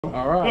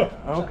All right.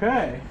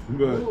 Okay.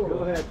 Good. Go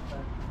ahead.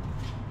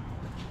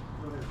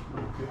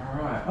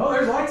 All right. Oh,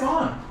 there's lights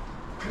on.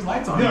 There's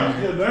lights on.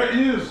 Yeah, there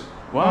is.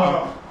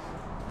 Wow.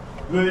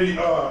 I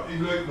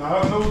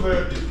know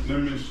that. Let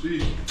me see.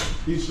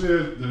 He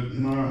said that.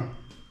 Nah.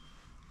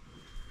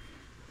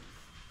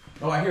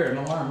 Oh, I hear an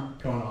alarm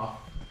going off.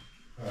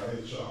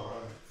 It's all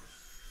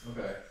right.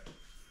 Okay.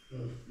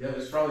 Yeah,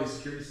 there's probably a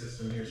security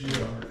system here.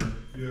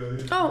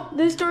 Yeah. Oh,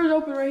 this door is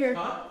open right here.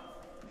 Huh?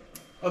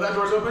 Oh, that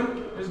door's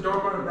open? There's a door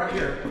open right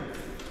here.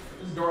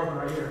 There's a door open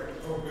right here.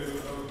 Okay.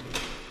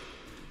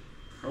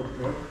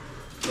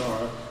 It's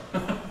all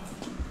right.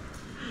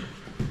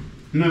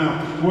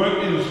 Now,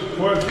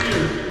 what's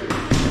here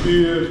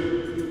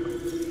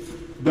is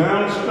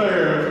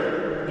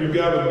downstairs. You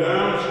got a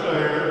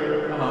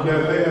downstairs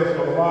that has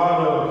a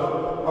lot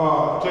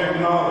of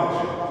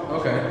technology.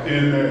 Okay.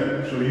 In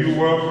there, so you're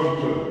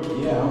welcome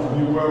to. Yeah.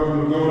 You're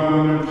welcome to go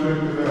down there and check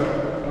it out.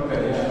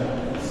 Okay,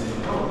 yeah. Let's see.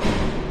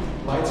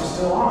 Oh, lights are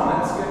still on.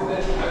 That's good.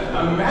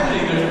 I'm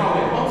imagining there's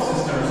probably a pump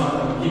system or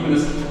something keeping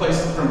this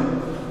place from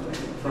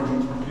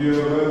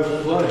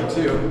Yeah, flooding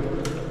too.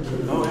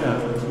 Oh yeah.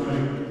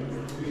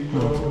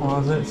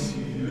 Closets.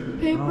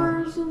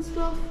 Papers and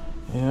stuff.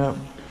 Yep.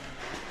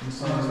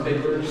 Some of these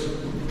papers.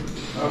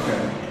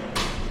 Okay.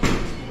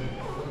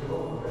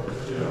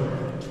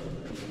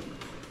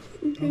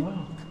 Okay. Oh,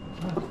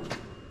 wow.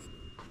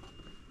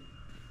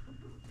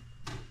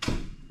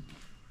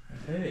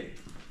 Hey.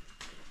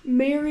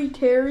 Mary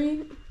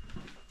Terry.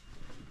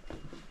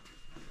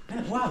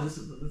 Man, wow,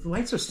 the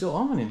lights are still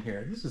on in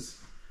here. This is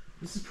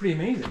pretty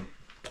amazing.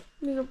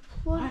 There's a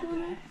plug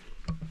in it.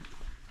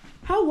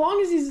 How long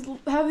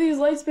have these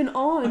lights been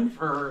on?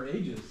 For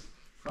ages.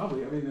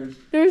 Probably. I mean,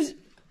 There's.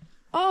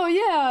 Oh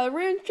yeah,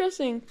 ranch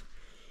dressing,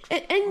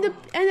 and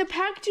the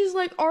packages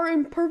like are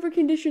in perfect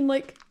condition.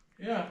 Like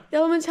yeah. the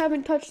elements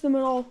haven't touched them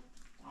at all.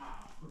 Wow.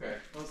 Okay.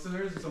 Well, so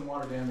there's some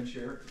water damage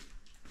here,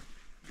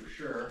 for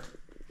sure.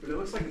 But it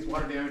looks like it's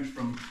water damage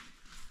from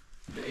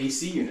the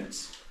AC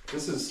units.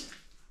 This is.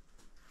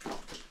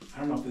 I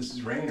don't know if this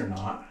is rain or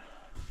not.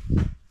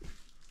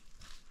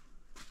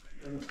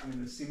 I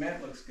mean, the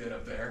cement looks good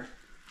up there.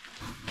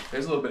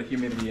 There's a little bit of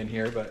humidity in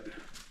here, but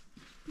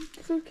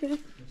It's okay.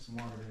 there's some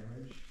water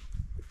damage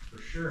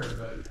for sure.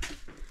 But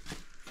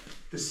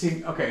this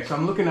seems okay. So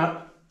I'm looking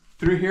up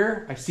through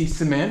here. I see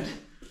cement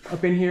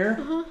up in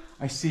here.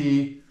 I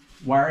see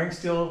wiring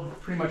still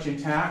pretty much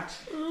intact.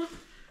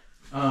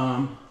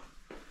 And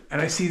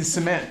I see the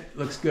cement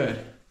looks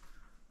good.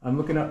 I'm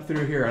looking up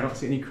through here. I don't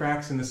see any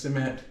cracks in the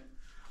cement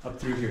up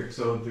through here.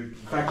 So the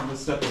fact that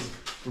this stuff is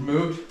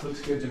removed looks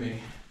good to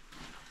me.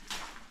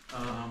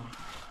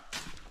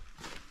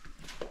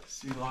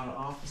 See a lot of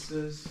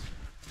offices.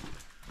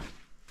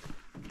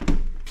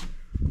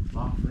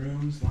 Locked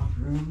rooms.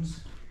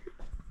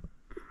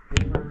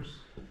 Papers.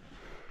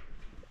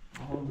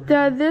 All over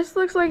Dad, here. this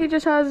looks like it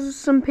just has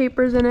some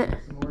papers in it.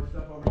 Some more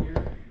stuff over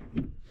here.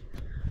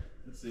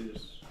 Let's see,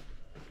 there's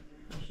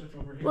more stuff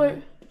over here.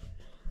 Wait.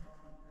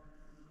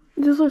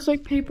 This looks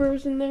like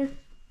papers in there.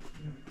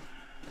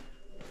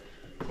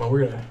 Well,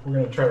 we're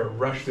gonna try to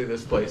rush through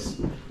this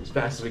place as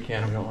fast as we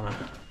can. We don't want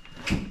to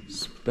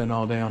spend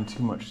all day on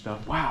too much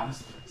stuff. Wow,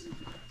 this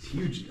is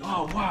huge.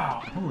 Oh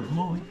wow, holy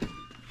moly.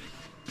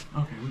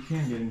 Okay, we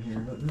can get in here,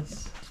 but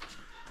this.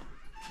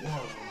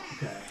 Whoa.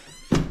 Okay.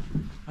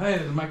 Hey,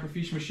 there's a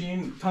microfiche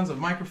machine. Tons of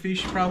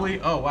microfiche,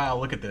 probably. Oh wow,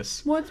 look at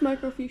this. What's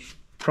microfiche?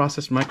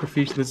 Processed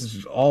microfiche. This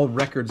is all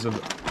records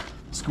of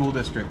school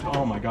district.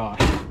 Oh my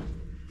gosh.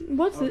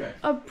 What's it?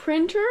 A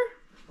printer?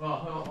 Well,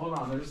 hold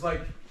on. There's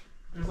like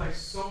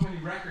so many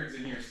records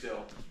in here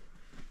still.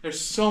 There's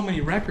so many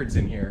records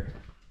in here.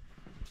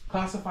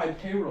 Classified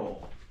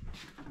payroll.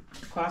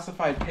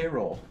 Classified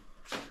payroll.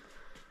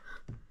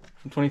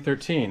 From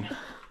 2013.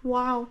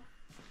 Wow.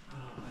 Oh,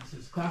 this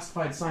is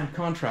classified signed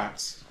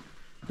contracts.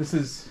 This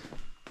is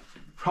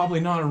probably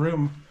not a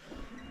room.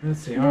 Let's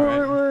see. All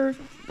right. We're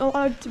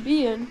allowed to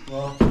be in.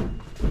 Well,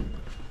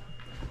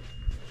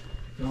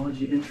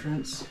 technology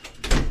entrance.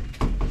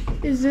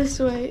 Is this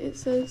way? It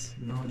says.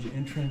 Technology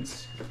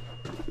entrance.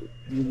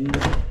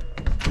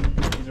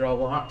 These are all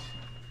locked,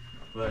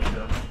 but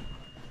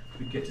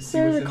we get to see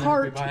There's what's a in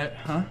cart. there if we buy it,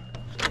 huh?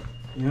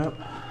 Yep.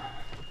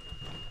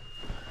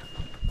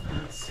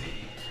 Let's see.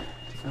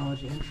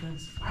 Technology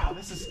entrance. Wow,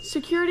 this is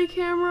Security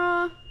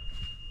camera.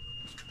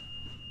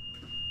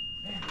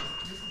 man.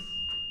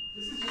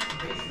 This is just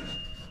the basement.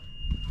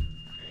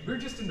 We're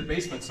just in the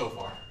basement so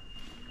far.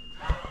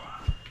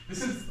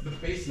 This is the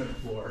basement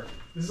floor.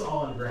 This is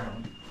all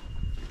underground.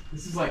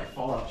 This is like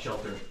fallout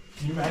shelter.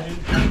 Can you imagine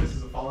if this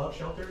is a fallout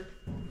shelter?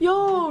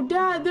 Yo,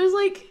 Dad, there's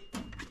like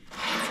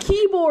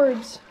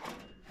keyboards.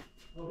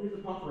 Oh, here's the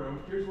pump room.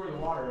 Here's where the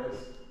water is.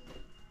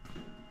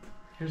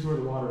 Here's where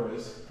the water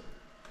is.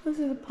 This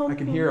is a pump. I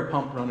can hear a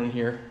pump running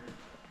here.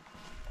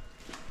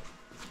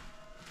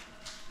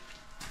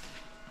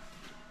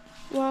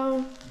 Wow.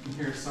 You can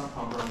hear some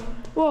pump running.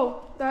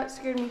 Whoa, that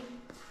scared me.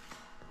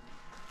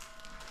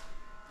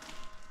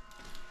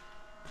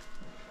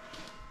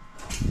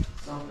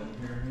 Something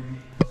here, maybe.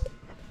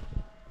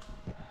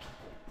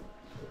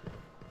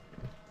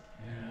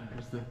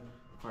 the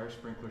fire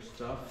sprinkler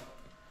stuff.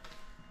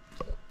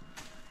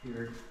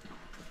 Here.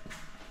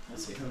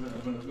 Let's see. I'm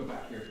gonna go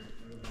back here.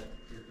 Go back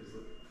here because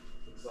it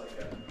looks like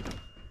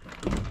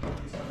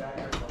he's been back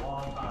here for a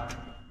long time.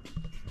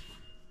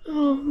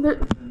 Oh,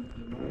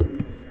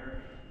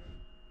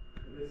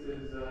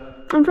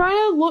 I'm trying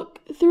to look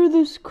through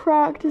this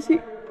crack to see.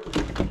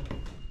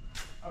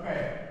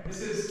 Okay,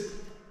 this is.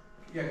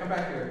 Yeah, come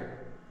back here.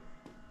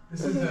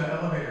 This is the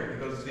elevator that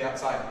goes to the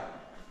outside.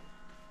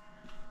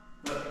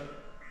 Look.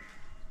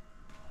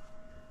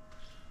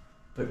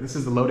 Look, this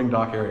is the loading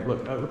dock area.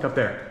 Look, look up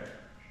there.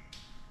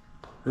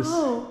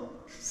 So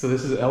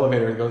this is the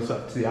elevator that goes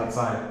up to the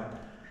outside.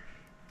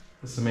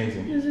 That's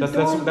amazing.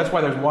 That's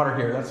why there's water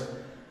here. That's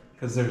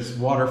because there's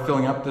water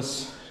filling up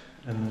this,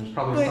 and there's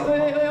probably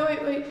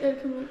wait.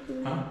 Dad, come back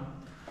here. Huh?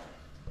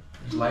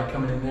 There's light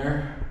coming in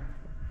there.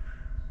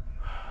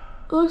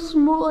 It looks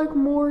more like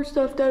more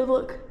stuff, Dad.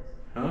 Look.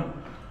 Huh?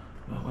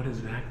 Well, what is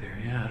back there?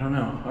 Yeah, I don't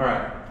know. All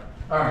right.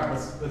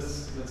 Let's.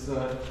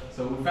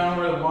 So we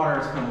found where the water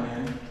is coming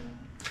in.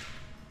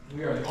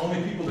 We are the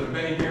only people that have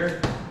been in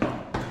here.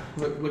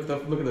 Look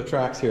at the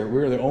tracks here.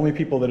 We're the only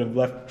people that have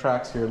left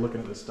tracks here looking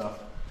at this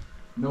stuff.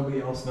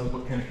 Nobody else knows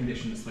what kind of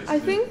condition this place is in. I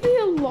think the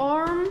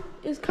alarm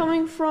is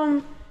coming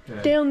from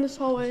down this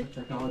hallway.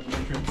 Technology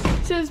entrance.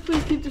 It says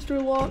please keep this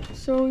door locked,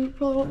 so you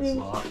probably won't be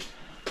able to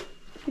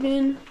get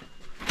in.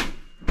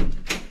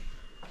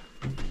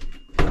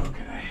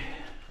 Okay.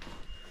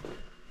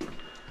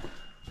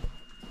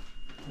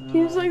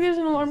 Seems like there's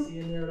an alarm. Can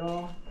you see in there at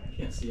all? I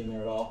can't see in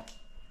there at all.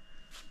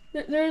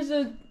 There's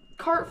a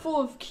cart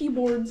full of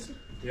keyboards.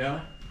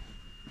 Yeah?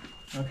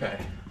 Okay.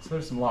 So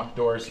there's some locked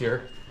doors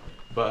here,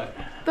 but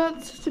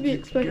that's to be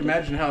expected. You can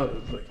imagine how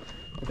what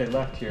they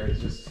left here is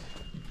just.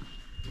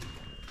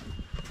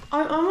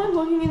 I'm like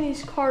looking in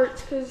these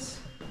carts because,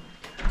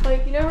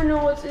 like, you never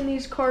know what's in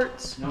these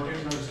carts. No, here's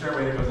another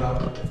stairway that goes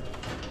up.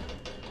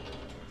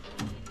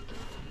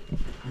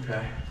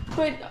 Okay.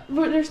 But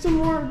there's some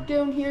more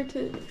down here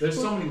too. There's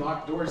so many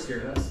locked doors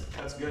here.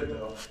 That's good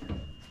though.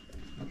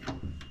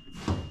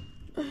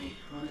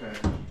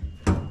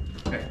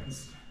 Okay,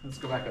 let's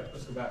go back up.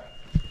 Let's go back.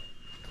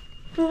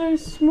 Oh,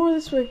 there's more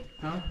this way.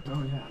 Huh?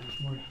 Oh yeah, there's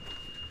more.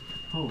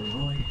 Holy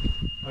moly.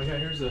 Oh yeah,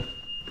 here's an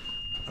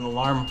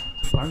alarm.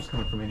 Alarm's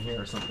coming from in here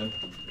or something.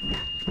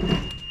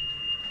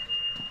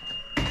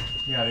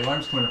 Yeah, the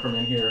alarm's coming from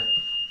in here.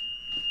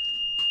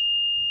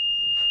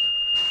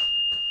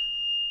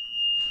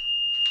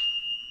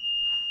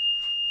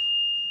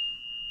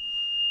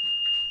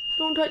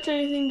 Don't touch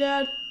anything,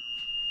 Dad.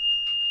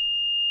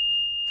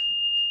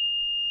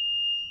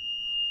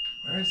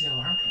 Where is the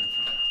alarm coming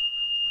from?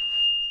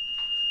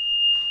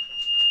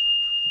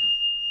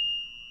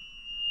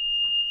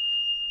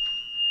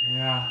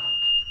 Yeah.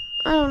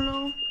 I don't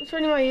know. It's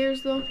hurting my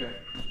ears though. Okay.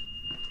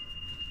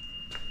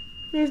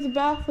 There's the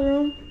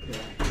bathroom. Okay.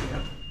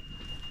 Yep.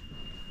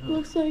 Oh.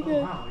 Looks like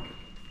a wow, like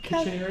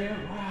a kitchen area.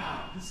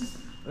 Wow.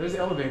 There's the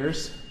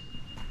elevators.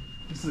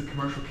 This is a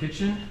commercial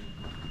kitchen.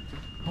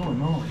 Holy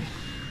moly.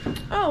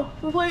 Oh,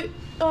 we play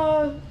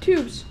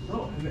tubes.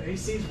 Oh, and the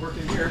AC's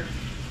working here.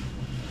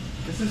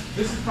 This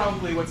is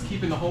probably what's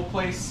keeping the whole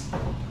place,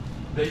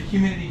 the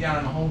humidity down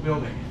in the whole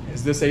building,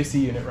 is this AC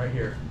unit right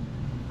here.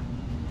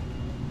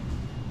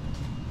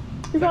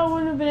 You probably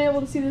wouldn't have been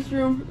able to see this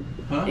room,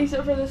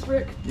 except for this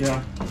brick.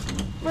 Yeah.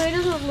 But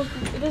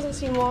it doesn't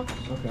seem locked.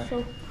 Okay.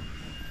 So.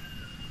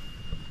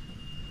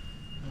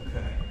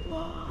 Okay.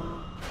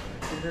 Wow.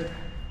 Here.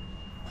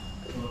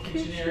 Little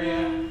kitchen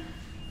area.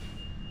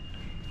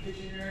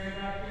 Kitchen area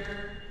back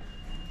here.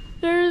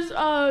 There's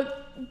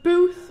a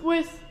booth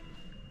with.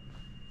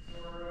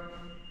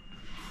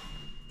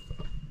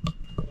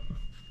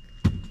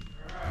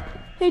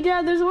 Hey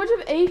Dad, there's a bunch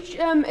of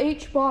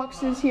HMH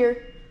boxes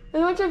here.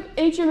 There's a bunch of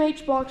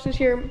HMH boxes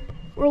here.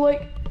 We're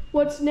like,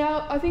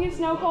 I think it's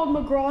now called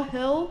McGraw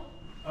Hill.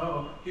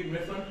 Oh, Hugh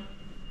Mifflin?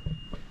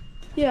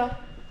 Yeah.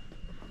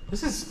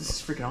 This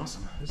is freaking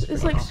awesome.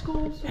 It's like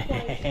school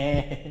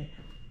supplies.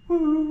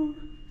 Woo.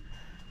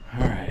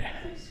 All right.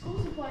 Like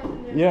school supplies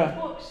in there. Yeah.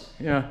 Books.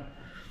 Yeah.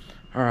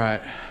 All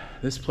right.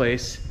 This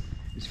place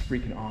is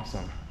freaking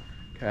awesome.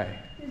 Okay.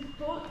 There's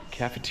books.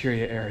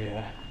 Cafeteria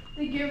area.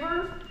 The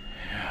Giver.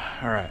 Yeah.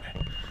 All right.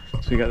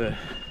 So we got the.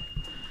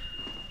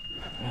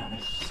 Man,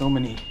 there's so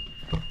many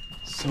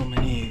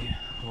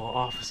little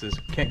offices.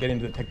 Can't get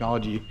into the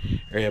technology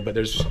area, but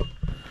there's a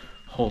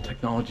whole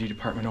technology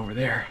department over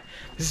there.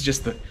 This is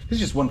just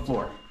one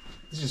floor.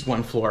 This is just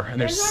one floor, and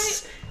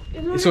there's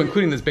so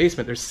including this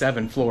basement, there's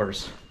 7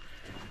 floors.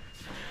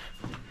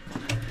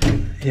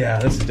 Yeah,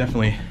 this is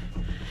definitely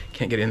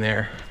can't get in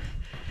there.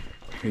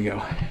 Here you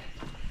go.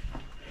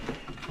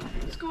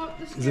 Let's go up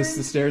the stairs. Is this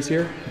the stairs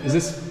here? Is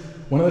this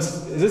one of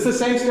those? Is this the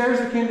same stairs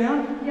that came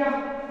down?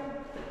 Yeah.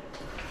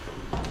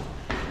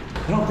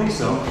 I don't think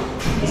so.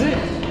 Is it?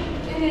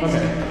 It is.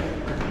 Okay.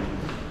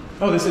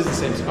 Oh, this is the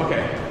same.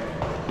 Okay.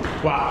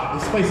 Wow,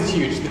 this place is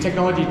huge. The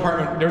technology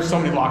department, there's so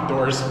many locked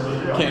doors.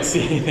 Can't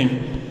see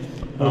anything.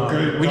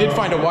 Okay. We did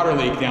find a water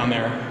leak down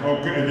there.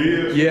 Okay, it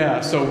is? Yeah,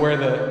 so where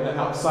the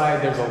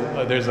outside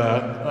there's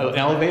an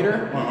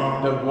elevator.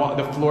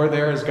 The floor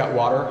there has got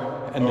water,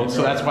 and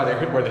so that's why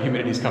where the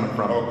humidity is coming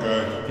from.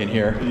 Okay. In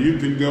here. You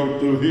can go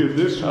through here.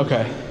 This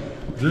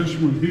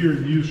one here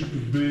used to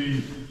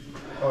be.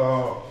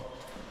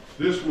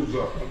 This was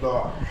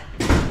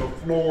the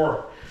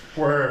floor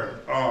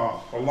where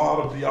a lot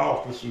of the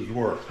offices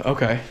were.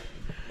 Okay.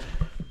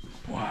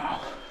 Wow.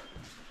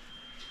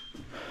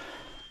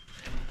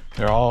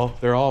 They're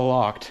all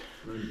locked.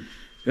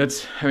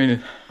 That's, I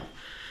mean,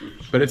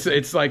 but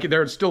it's like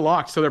they're still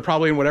locked, so they're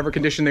probably in whatever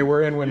condition they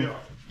were in when.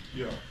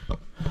 Yeah.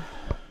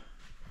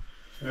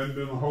 Hadn't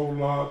been a whole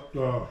lot.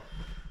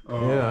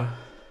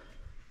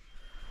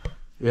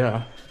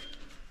 Yeah.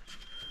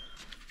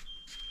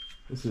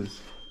 This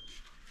is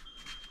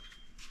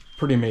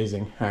pretty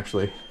amazing,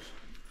 actually.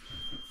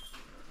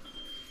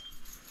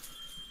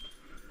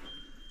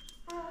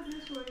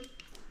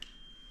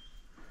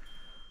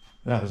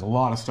 Yeah, there's a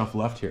lot of stuff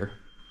left here.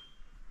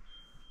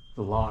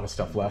 A lot of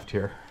stuff left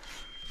here.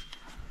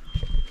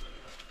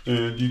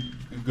 And you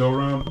go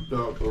around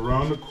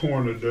the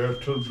corner there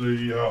to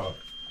the,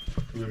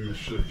 let me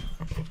see.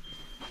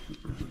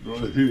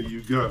 Right here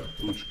you got,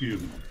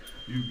 excuse me,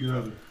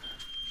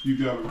 you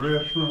got a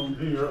restroom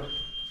here,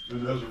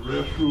 and there's a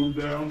restroom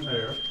down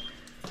there.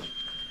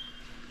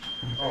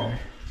 Okay.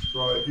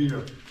 Oh, right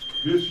here.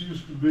 This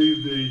used to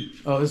be the.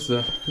 Oh, this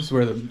is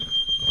where the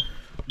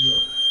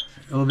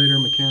elevator,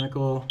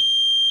 mechanical.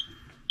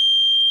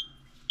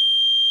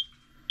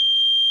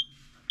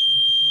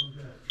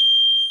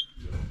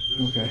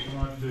 Okay.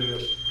 Right there.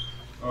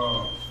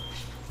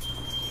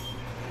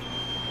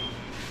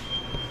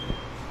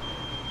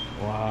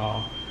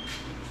 Wow.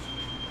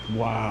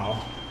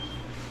 Wow.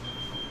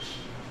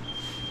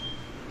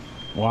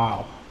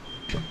 Wow.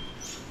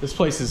 This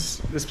place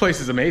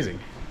is amazing.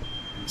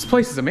 This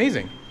place is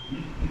amazing.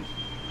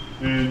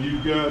 And you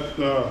got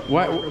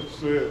what? Like I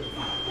said,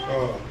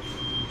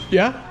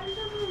 yeah?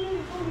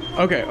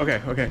 Okay.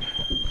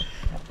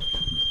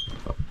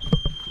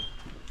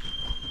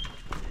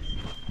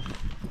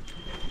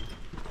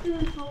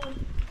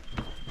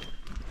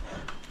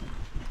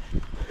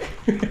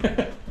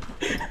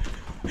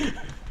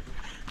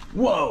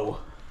 Whoa!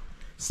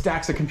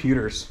 Stacks of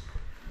computers.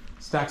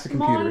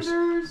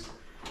 Monitors.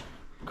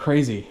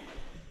 Crazy.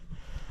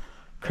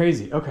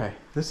 Okay,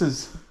 this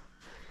is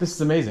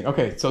amazing.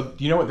 Okay, so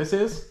do you know what this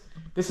is?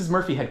 This is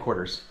Murphy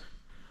headquarters.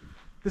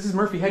 This is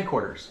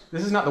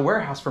not the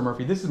warehouse for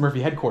Murphy. This is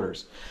Murphy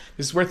headquarters.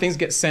 This is where things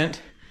get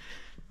sent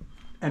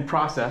and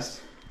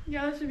processed.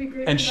 Yeah, this would be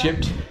great. And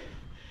shipped.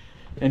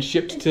 And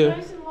shipped to.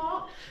 Nice and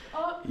locked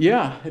up.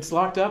 Yeah, it's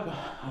locked up.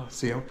 Oh, let's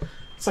see.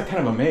 It's like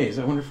kind of a maze.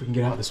 I wonder if we can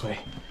get out this way.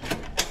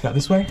 Out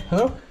this way?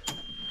 Hello?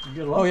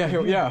 Oh yeah,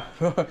 here. Yeah.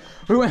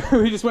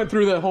 We just went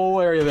through the whole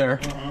area there.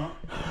 Is that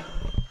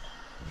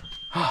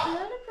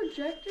a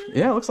projector?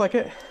 Yeah, it looks like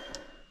it.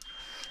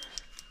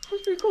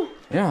 That's pretty cool.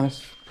 Yeah,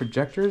 there's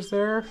projectors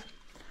there.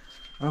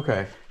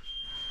 Okay.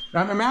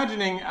 I'm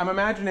imagining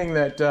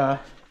that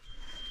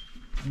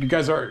you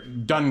guys are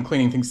done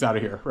cleaning things out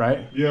of here,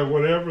 right? yeah,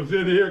 whatever's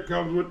in here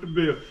comes with the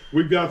bill.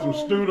 We've got some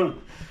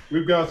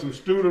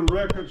student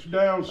records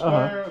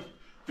downstairs,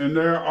 and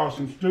there are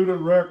some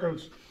student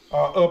records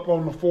up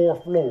on the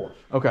 4th floor.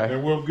 Okay.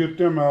 And we'll get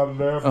them out of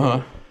there.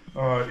 But,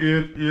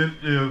 it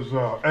is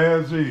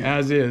as is.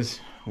 As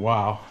is.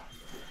 Wow.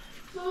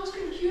 Those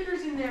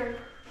computers in there.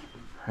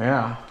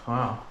 Yeah.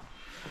 Wow.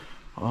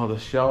 All the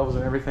shelves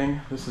and everything.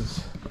 This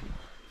is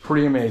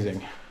pretty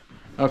amazing.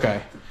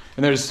 Okay.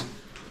 And there's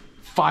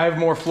 5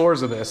 more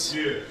floors of this.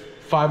 Yeah.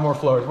 5 more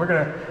floors. We're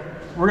gonna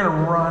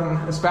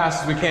run as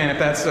fast as we can if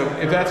that's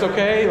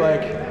okay.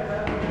 Like.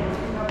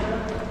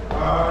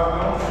 I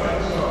don't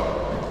think so.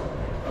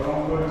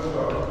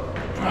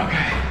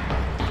 Okay.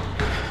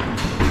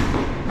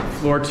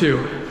 Floor 2.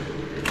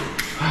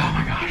 Oh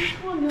my gosh.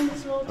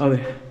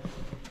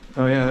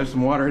 Oh yeah, there's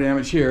some water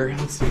damage here.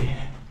 Let's see.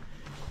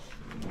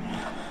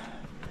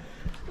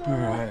 All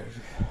right.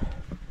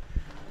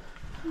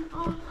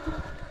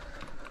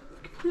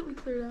 Completely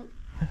cleared out.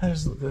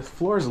 The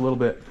floor is a little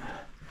bit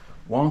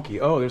wonky.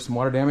 Oh, there's some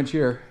water damage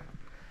here.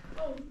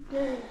 Oh,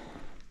 dang.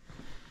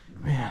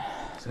 Man,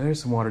 so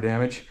there's some water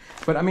damage.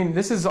 But I mean,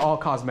 this is all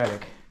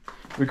cosmetic.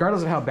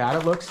 Regardless of how bad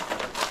it looks,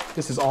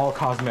 this is all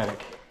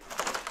cosmetic.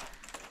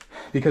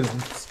 Because the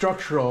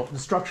structure of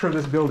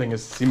this building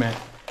is cement,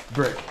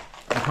 brick,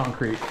 and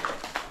concrete.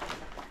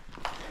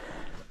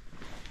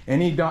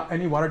 Any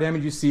water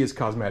damage you see is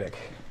cosmetic.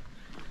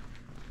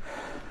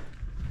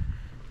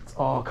 It's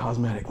all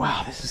cosmetic.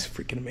 Wow, this is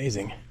freaking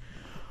amazing.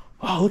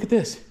 Wow, look at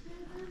this.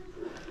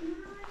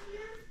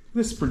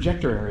 This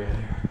projector area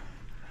there.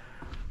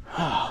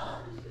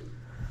 Oh,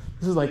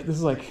 this is like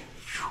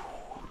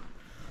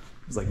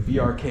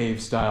VR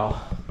cave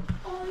style.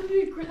 Oh, that would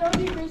be a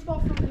great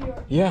spot for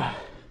VR. Yeah.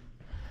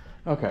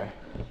 Okay.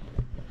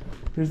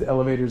 Here's the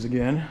elevators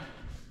again.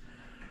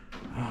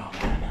 Oh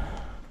man.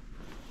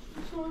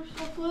 So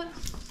let's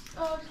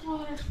explore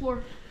the next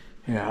floor.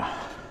 Yeah.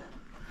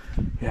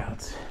 Yeah.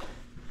 Let's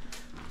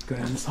go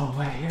down this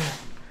hallway here.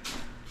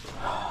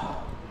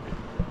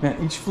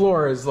 Man, each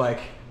floor is like,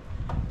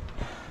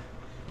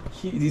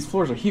 these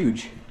floors are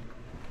huge.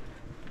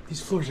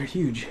 These floors are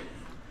huge.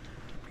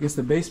 I guess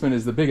the basement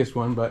is the biggest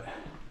one, but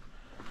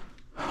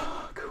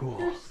cool.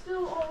 They're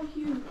still all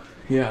huge.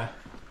 Yeah.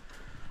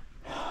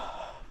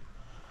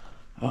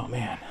 Oh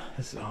man,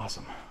 this is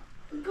awesome.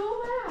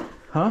 Go back.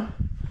 Huh?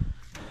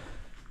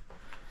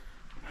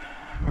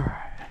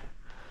 Alright.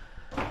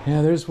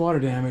 Yeah, there's water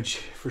damage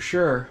for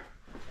sure.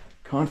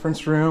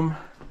 Conference room.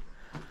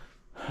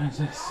 What is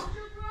this?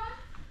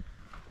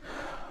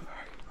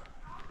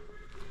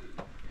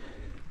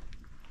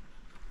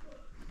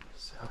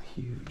 So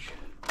huge.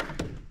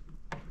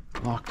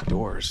 Locked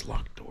doors,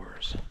 locked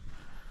doors.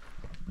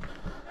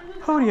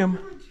 Podium.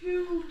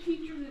 Two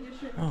teachers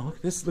edition. Oh,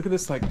 look at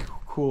this like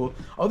cool.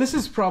 Oh, this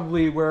is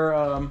probably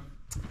where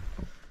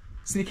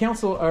city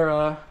council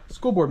or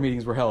school board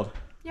meetings were held.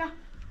 Yeah.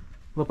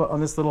 Look up on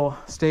this little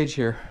stage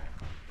here.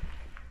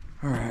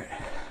 All right.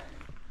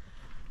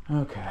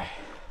 Okay.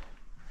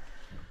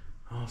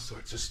 All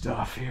sorts of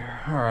stuff here.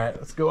 All right,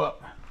 let's go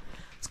up.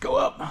 Let's go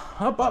up.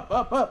 Up, up,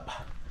 up, up.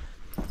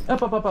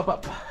 Up, up, up, up,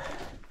 up.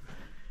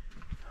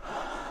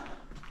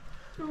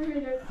 Over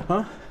here, Dad.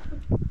 Huh?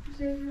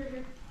 Stairs are right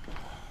here.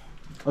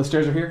 Oh, the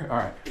stairs are here? All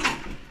right.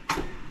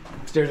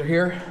 Stairs are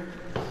here.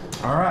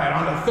 All right,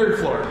 on to the third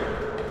floor.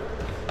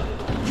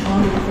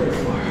 On to the third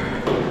floor.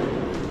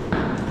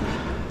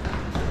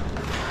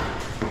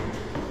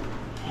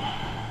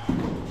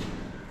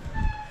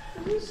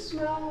 This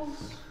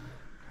smells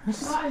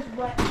not as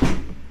wet.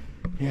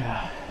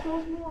 Yeah. It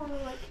smells more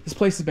like. This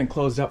place has been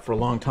closed up for a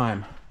long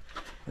time.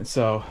 And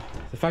so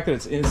the fact that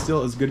it's in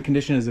still as good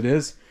condition as it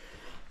is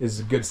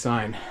a good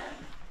sign.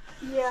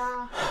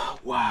 Yeah.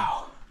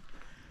 Wow.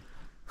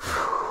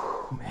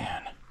 Whew,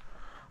 man.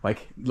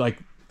 Like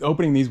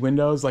opening these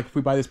windows, like if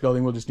we buy this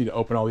building, we'll just need to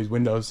open all these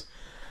windows.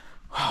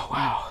 Oh,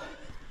 wow.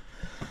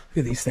 Look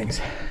at these things.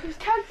 There's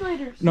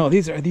calculators. No,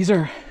 these are these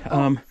are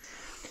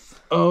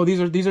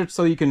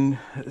so you can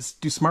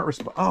do smart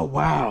response. Oh,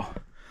 wow.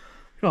 Look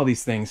at all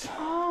these things.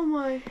 Oh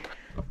my.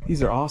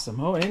 These are awesome.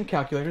 Oh, and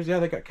calculators. Yeah,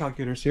 they got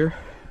calculators here.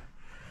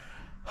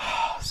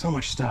 So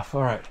much stuff.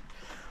 All right.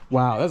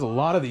 Wow, there's a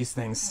lot of these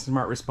things,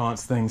 smart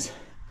response things.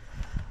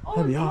 Oh,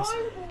 That'd be a awesome.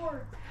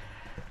 board.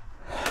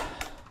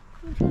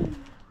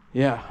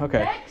 Yeah,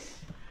 okay. X?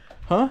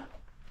 Huh?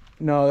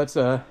 No, that's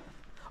oh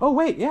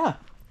wait, yeah.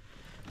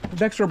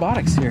 Vex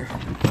Robotics here.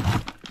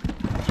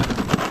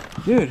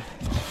 Dude.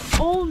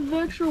 Oh,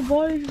 Vex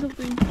Robotics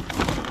something.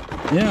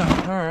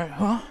 Yeah, alright.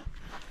 Well,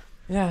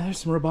 yeah, there's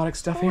some robotic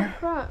stuff Holy here.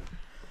 crap.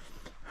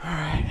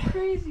 Alright.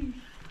 Crazy.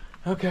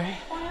 Okay.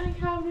 Filing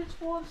cabinets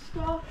full of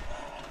stuff.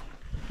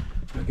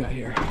 What we got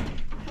here?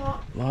 Oh.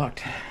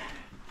 Locked.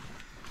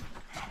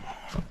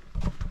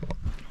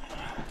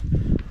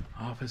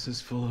 Office is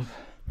full of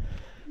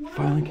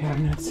filing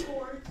cabinets.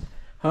 Keyboards?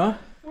 Huh?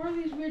 What are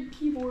these weird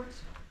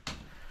keyboards?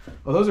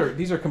 Oh,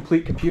 these are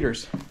complete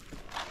computers.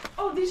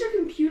 Oh, these are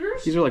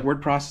computers? These are like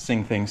word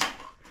processing things.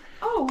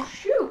 Oh,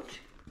 shoot.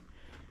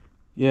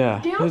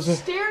 Yeah.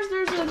 Downstairs,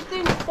 there's a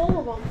thing full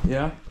of them.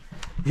 Yeah.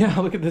 Yeah,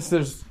 look at this.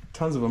 There's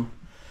tons of them.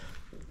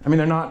 I mean,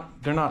 they're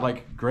not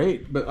like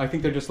great, but I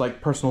think they're just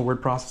like personal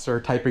word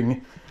processor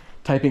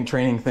typing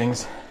training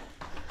things.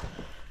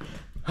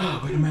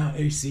 Oh, wait a minute,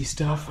 AC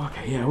stuff.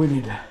 Okay, yeah, we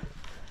need to.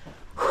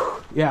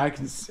 Whew. Yeah, I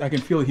can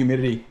feel the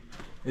humidity.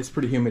 It's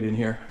pretty humid in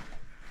here.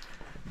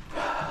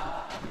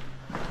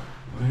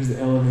 There's the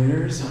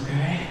elevators.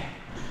 Okay.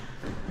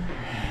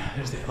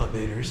 There's the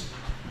elevators.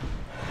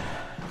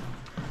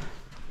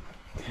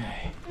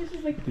 Okay. This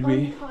is like Did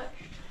we- untouched.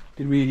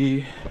 Did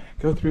we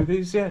go through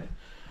these yet?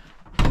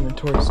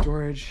 Inventory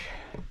storage.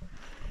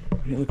 We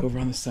didn't look over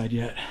on this side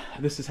yet.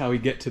 This is how we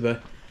get to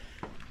the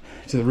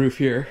roof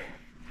here.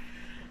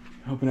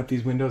 Open up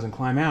these windows and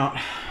climb out.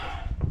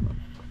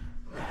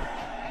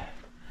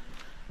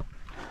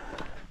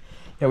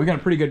 Yeah, we got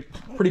a pretty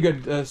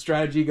good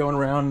strategy going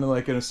around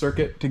like in a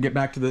circuit to get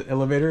back to the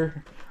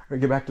elevator or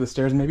get back to the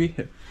stairs maybe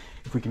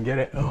if we can get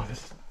it. Oh,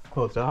 this is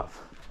closed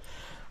off.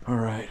 All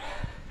right.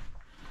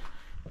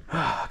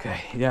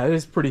 Okay. Yeah, it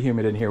is pretty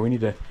humid in here. We'll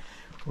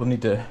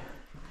need to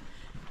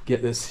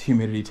get this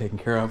humidity taken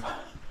care of.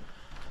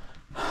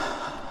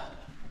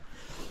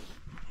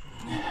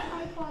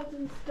 iPods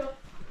and stuff.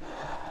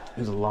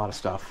 There's a lot of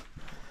stuff.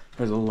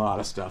 There's a lot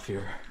of stuff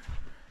here.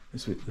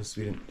 This we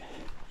didn't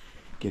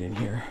get in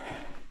here.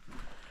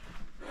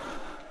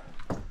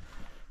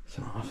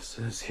 Some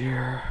offices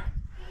here.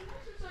 An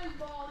exercise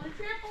ball and a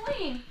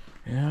trampoline.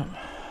 Yep.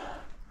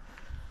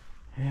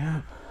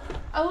 Yep.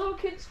 A little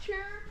kid's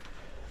chair.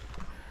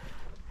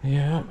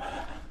 Yep.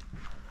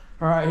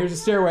 All right, here's the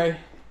stairway.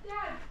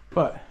 Dad,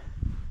 What?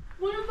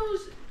 one of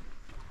those.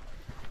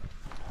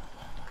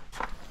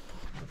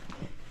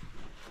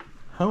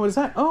 Huh? What is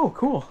that? Oh,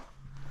 cool.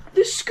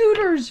 The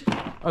scooters.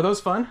 Are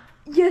those fun?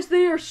 Yes,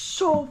 they are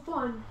so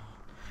fun.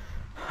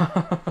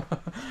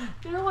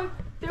 They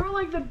were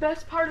like the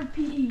best part of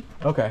PE.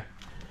 Okay.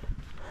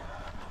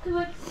 Cause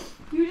like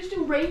You just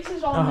do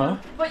races on them,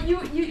 but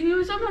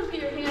you sometimes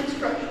get your hands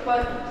crushed,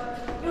 but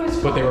it was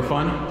fun. But they were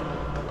fun?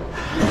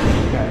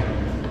 Okay.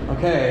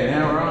 Okay,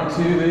 now we're on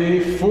to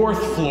the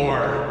 4th floor.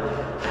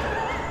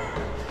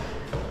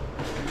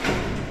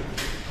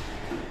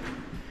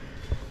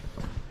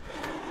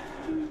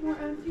 More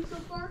empty so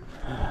far?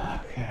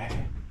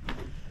 Okay.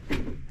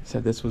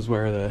 Said this was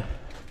where there's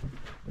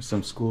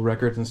some school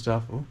records and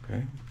stuff.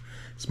 Okay.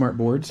 Smart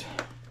boards.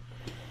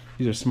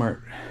 These are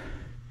smart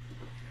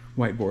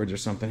whiteboards or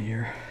something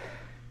here.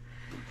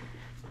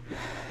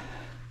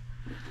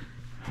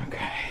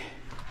 Okay.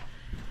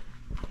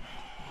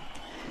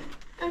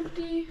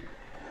 Empty.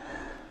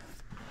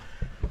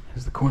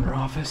 There's the corner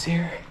office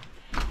here.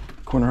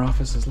 Corner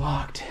office is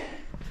locked.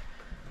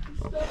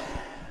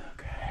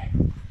 Okay.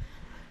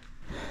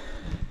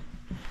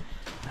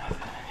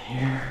 Nothing in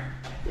here.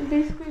 And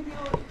basically,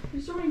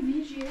 there's so many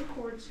VGA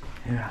cords.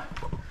 Yeah.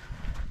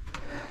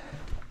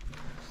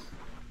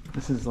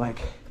 This is like...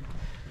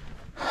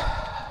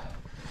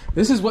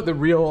 This is what the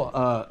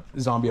real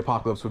zombie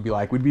apocalypse would be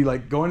like. We'd be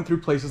like going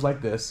through places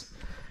like this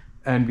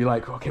and be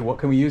like, okay, what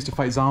can we use to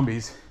fight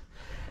zombies?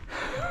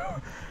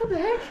 What the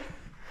heck?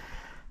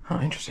 Oh,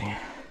 interesting.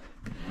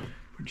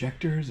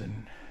 Projectors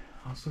and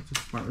all sorts of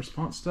smart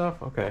response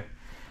stuff. Okay.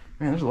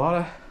 Man, there's a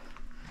lot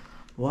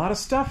of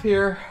stuff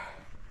here.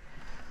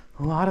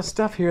 A lot of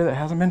stuff here that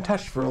hasn't been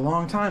touched for a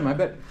long time.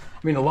 I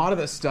mean, a lot of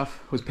this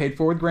stuff was paid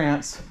for with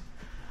grants.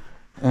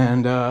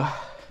 And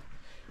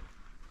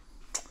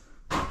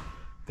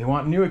they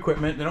want new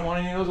equipment. They don't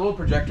want any of those old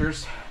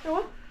projectors.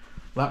 What?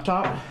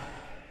 Laptop.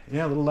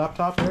 Yeah, a little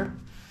laptop there.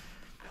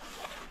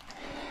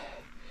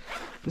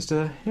 Just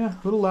a,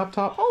 little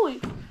laptop. Holy.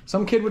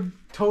 Some kid would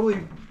totally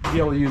be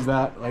able to use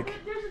that. Like,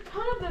 there's a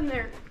ton of them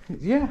there.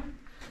 Yeah.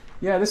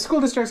 Yeah, this school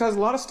district has a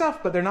lot of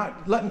stuff, but they're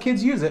not letting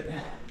kids use it.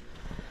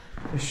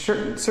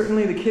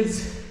 Certainly the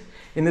kids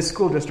in this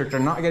school district are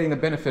not getting the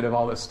benefit of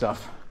all this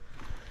stuff.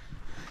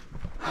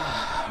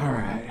 All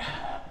right.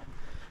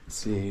 Let's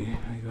see.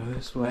 We go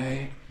this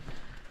way.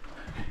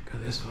 Go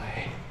this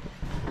way.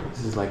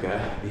 This is like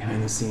a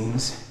behind the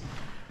scenes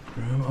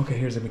room. Okay,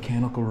 here's a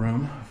mechanical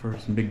room for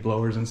some big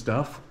blowers and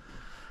stuff.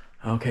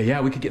 Okay, yeah,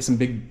 we could get some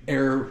big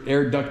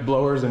air duct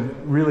blowers and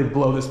really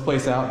blow this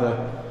place out.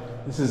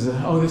 This is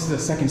a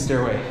second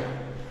stairway.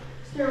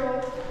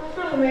 Stairwell. Let's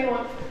go to the main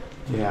one.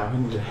 Yeah, we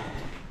need to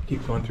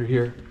keep going through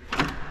here.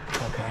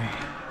 Okay.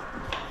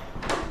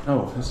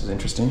 Oh, this is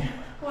interesting.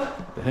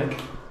 What? The heck?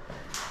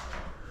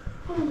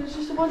 Oh, there's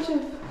just a bunch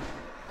of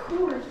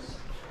cords.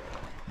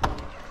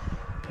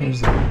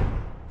 There's the...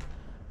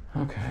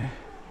 Okay.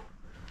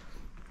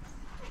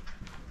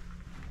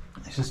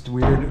 It's just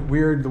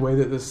weird the way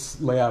that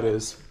this layout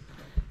is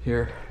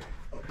here.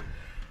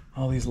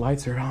 All these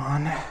lights are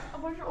on. A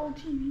bunch of old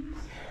TVs.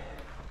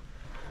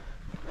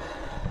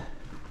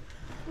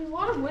 There's a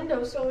lot of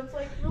windows, so it's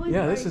like really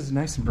bright. This is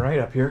nice and bright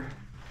up here.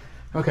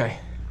 Okay.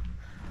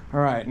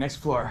 All right, next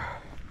floor.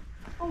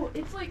 Oh,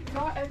 it's like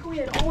not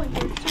echoey at all in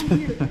here. It's so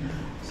weird.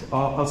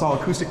 It's all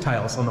acoustic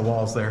tiles on the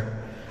walls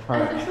there. All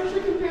right.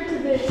 Especially compared to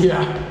this.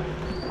 Yeah.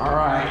 All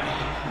right.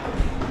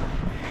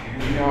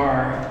 Here we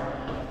are.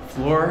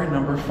 Floor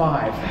number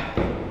 5.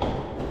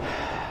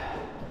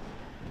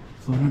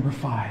 Floor number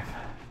 5.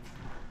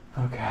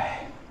 Okay.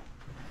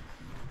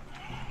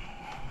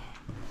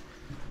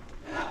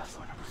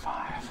 Floor number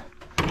 5.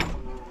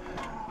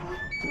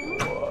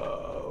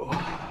 Whoa.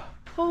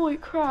 Holy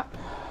crap.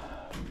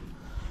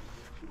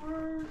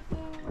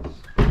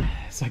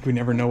 It's like we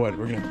never know what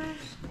we're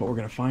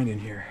gonna find in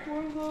here.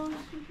 More of those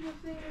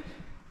things.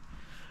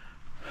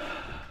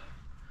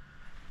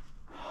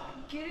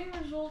 Getting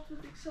results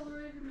with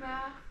accelerated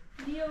math.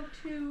 Neo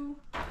 2.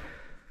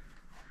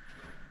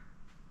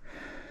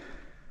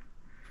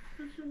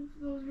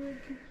 Those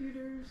weird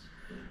computers.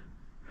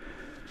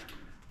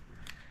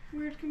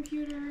 Weird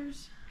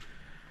computers.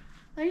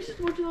 I used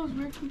to watch those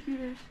weird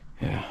computers.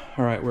 Yeah.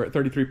 All right, we're at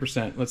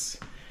 33%. Let's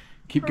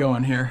keep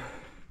going here.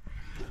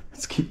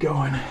 Let's keep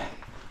going.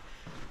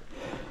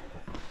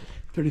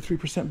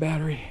 33%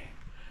 battery.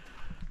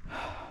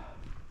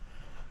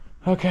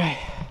 Okay.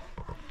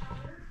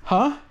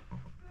 Huh?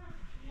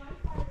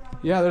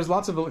 Yeah, there's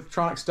lots of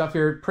electronic stuff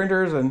here.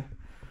 Printers and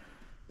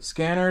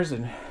scanners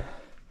and...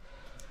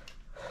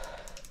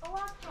 A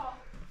laptop.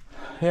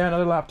 Yeah,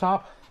 another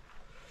laptop.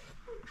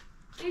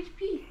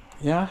 HP.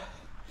 Yeah.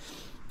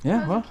 Yeah,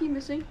 There's well. a key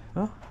missing.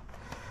 Well,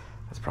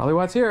 that's probably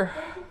what's here.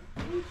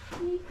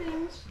 HP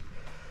things.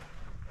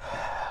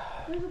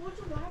 There's a bunch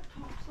of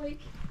laptops, like...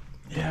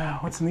 Yeah,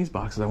 what's in these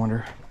boxes, I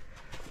wonder?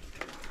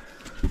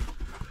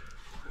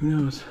 Who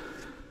knows?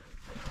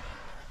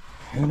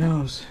 Who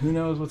knows? Who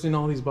knows what's in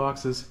all these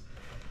boxes?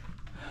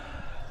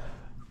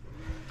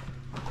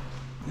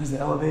 There's the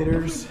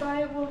elevators.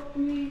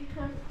 We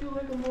have to do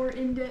like a more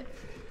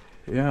in-depth.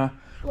 Yeah.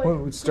 Like, Well,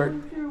 we'd start.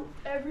 going through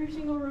every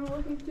single room,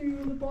 looking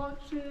through the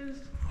boxes.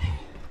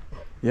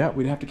 Yeah,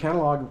 we'd have to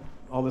catalog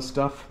all this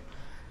stuff.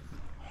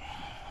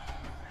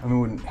 I mean,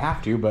 we wouldn't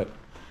have to, but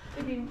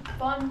It'd be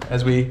fun.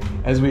 as we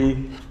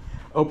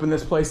open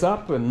this place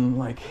up and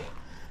like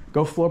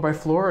go floor by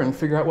floor and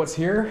figure out what's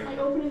here. Like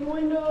opening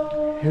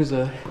window. Here's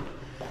a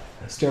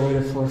stairway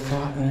to floor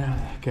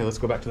 5. Okay, let's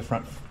go back to the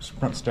front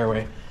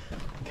stairway.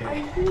 Okay,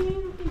 I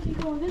think you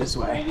go this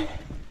way.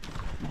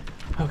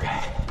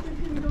 Okay.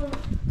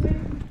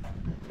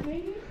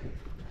 Maybe?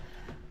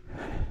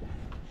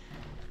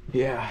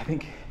 Yeah, I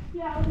think.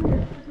 Yeah, over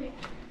here. Okay.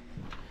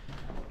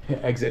 Yeah,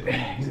 exit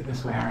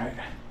this way. All right.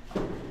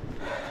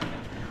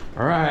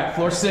 All right,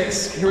 floor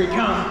 6. Here we come.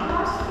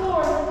 Last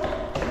floor.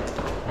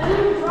 And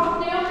then we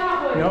drop down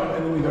that way. Nope,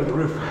 and then we go to the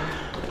roof.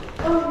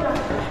 Oh,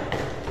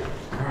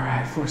 yeah. All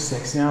right, floor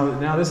 6.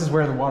 Now this is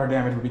where the water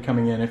damage would be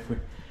coming in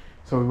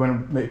so we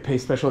want to pay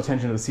special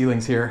attention to the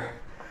ceilings here.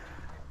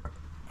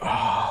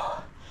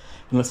 Oh,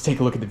 and let's take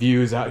a look at the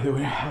views out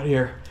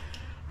here.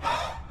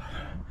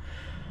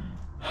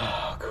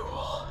 Oh,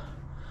 cool.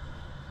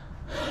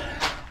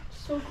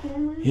 So cool,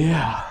 man.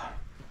 Yeah.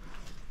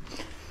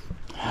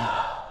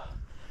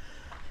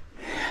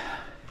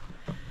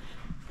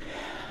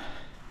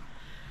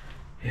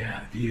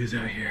 Yeah, the views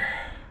out here.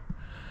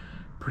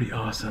 Pretty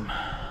awesome.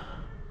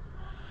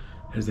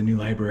 There's the new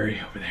library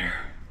over there.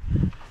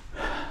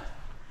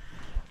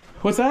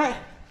 What's that?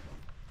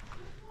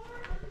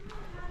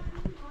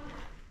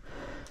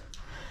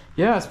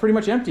 Yeah, it's pretty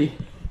much empty.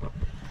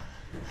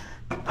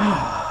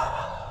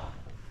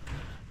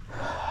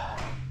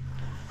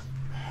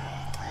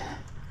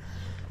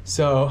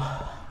 So,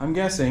 I'm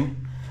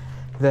guessing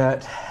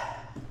that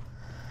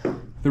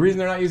the reason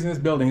they're not using this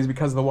building is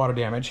because of the water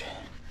damage.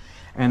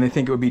 And they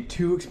think it would be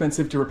too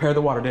expensive to repair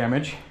the water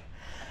damage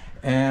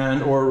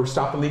or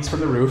stop the leaks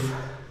from the roof.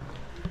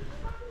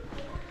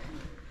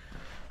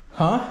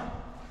 Huh?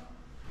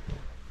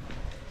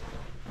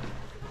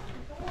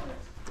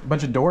 A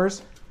bunch of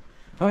doors?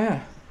 Oh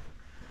yeah.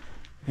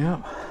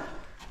 Yep.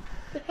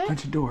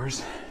 Bunch of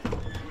doors.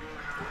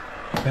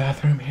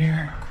 Bathroom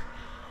here.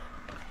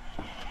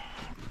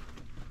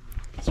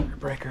 Circuit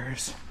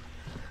breakers.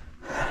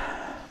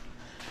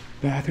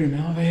 Bathroom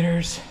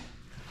elevators.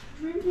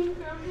 Drinking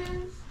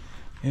fountains.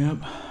 Yep.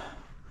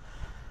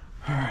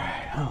 All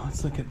right. Oh,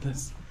 let's look at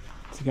this.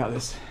 Let's check out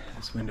this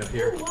window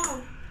here.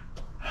 Oh,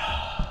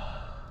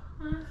 wow.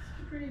 That's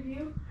a pretty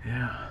view.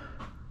 Yeah.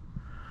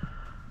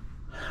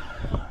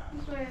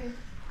 This way.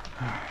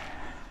 All right.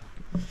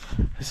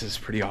 This is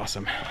pretty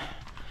awesome.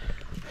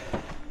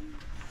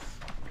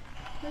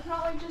 It's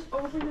not like just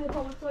open to the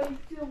public, so you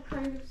feel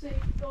kind of safe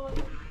going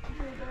to the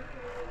dark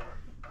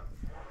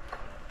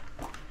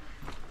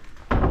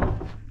area.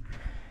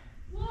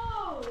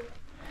 Whoa!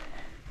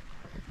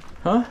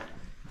 Huh?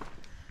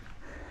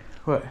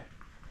 What?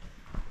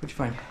 What'd you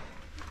find?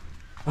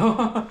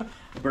 Oh,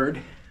 a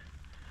bird.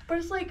 But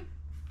it's like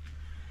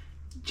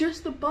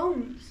just the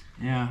bones.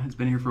 Yeah, it's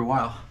been here for a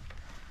while.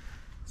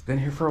 It's been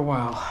here for a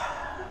while.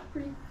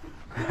 Pretty.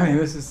 I mean,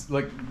 this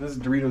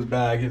Doritos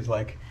bag is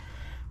like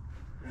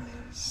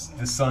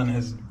the sun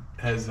has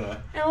And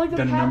like the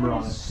done a number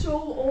pattern on is it. so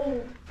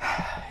old.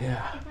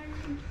 Yeah. The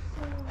pattern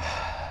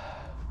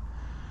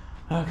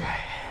is Okay.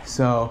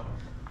 So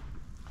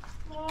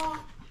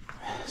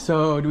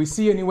do we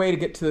see any way to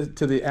get to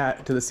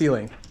the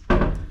ceiling,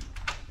 to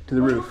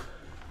the roof?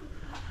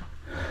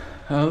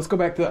 Let's go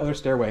back to the other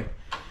stairway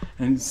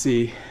and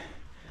see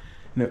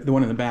the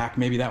one in the back.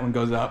 Maybe that one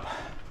goes up.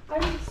 I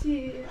didn't see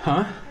it.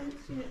 Huh? I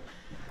didn't see it.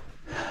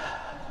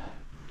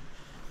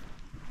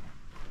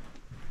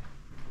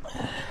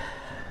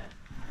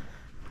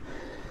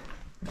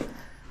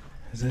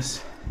 Is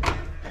this? Okay.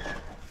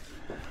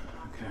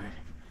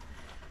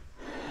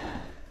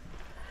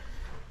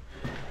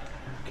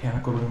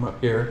 Mechanical room up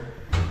here.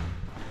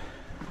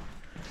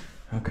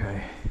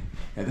 Okay.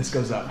 Yeah, this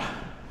goes up.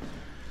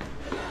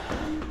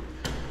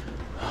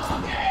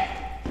 Okay.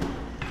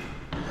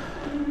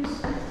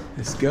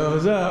 This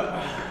goes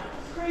up.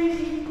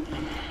 Crazy.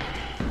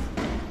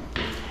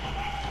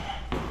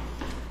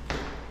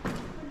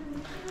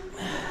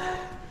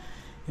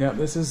 Yeah,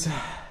 this is.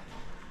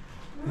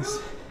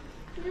 This.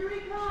 Here we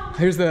come.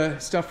 Here's the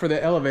stuff for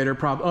the elevator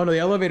problem. Oh no, the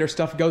elevator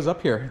stuff goes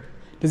up here.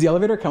 Does the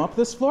elevator come up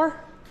this floor?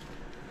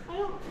 I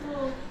don't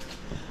know.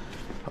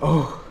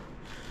 Oh.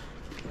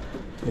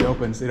 It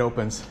opens, it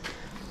opens.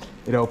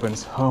 It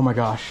opens. Oh my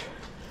gosh.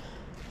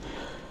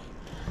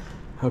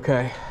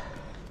 Okay.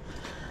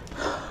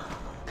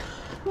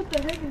 What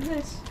the heck is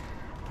this?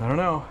 I don't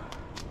know.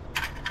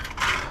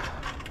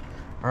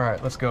 All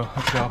right, let's go.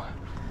 Let's go.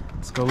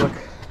 Let's go look.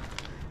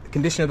 The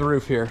condition of the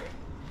roof here.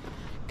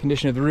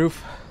 Condition of the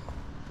roof.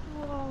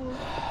 Whoa.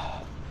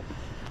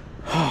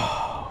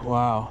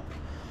 Wow.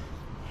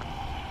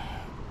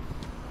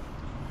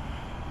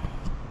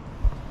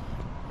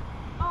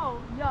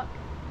 Oh, yuck.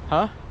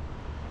 Huh?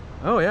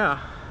 Oh yeah.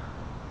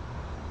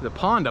 There's a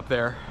pond up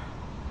there.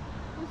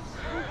 This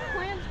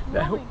plant's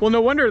growing. Well,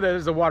 no wonder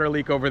there's a water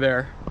leak over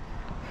there.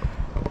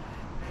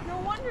 No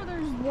wonder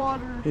there's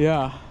water.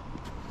 Yeah.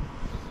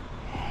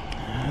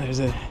 There's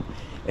a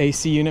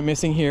AC unit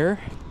missing here.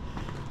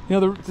 You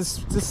know, the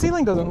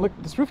ceiling doesn't look,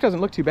 this roof doesn't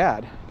look too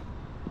bad.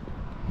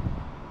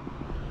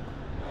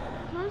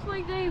 Sounds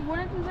like they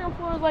went into the second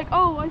floor, like,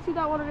 oh, I see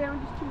that water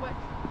damage is too wet.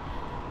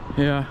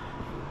 Yeah.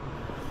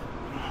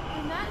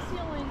 And that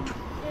ceiling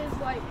is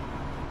like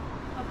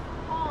a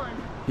pond.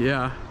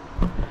 Yeah.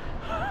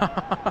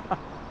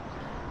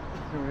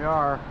 Here we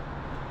are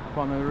up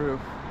on the roof.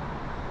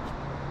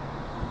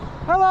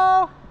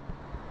 Hello.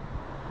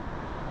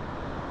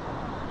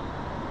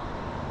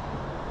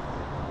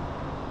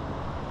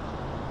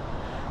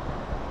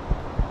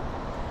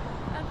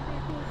 That's pretty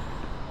cool.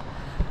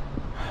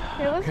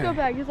 Okay, let's go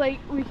back. It's like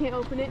we can't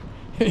open it.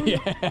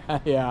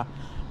 Yeah.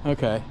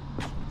 Okay.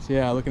 So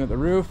yeah, looking at the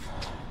roof.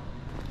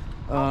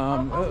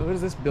 What is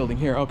this building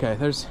here? Okay,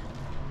 there's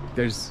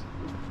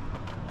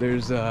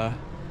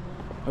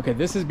okay,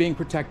 this is being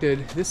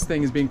protected. This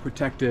thing is being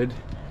protected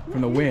from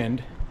the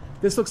wind.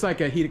 This looks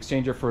like a heat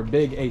exchanger for a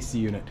big AC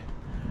unit.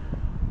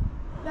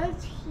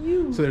 That's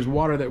huge. So there's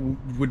water that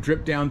would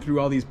drip down through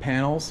all these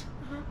panels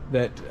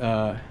that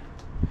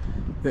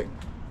that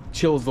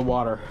chills the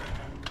water.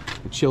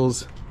 It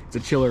chills. It's a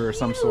chiller or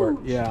some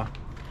sort. Yeah.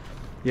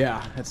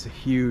 Yeah, that's a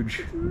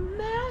huge,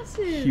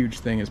 massive, huge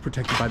thing. It's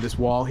protected by this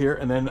wall here,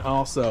 and then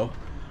also,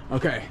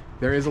 okay,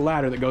 there is a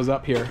ladder that goes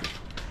up here.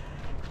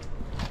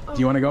 Do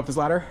you want to go up this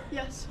ladder?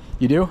 Yes.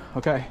 You do?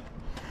 Okay.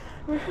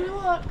 Wish me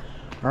luck.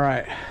 All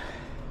right.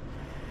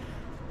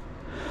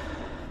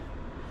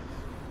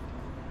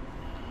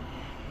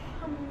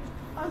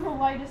 I'm the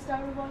lightest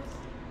out of us.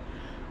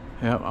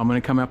 Yep, I'm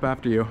gonna come up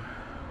after you.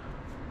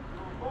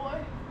 Oh boy.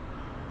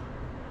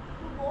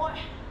 Oh boy.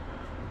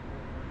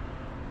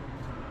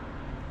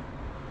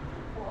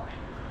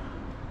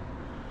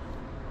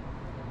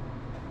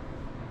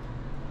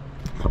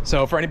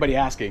 So for anybody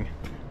asking,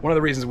 one of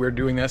the reasons we're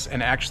doing this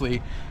and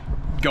actually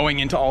going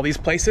into all these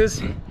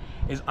places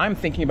is I'm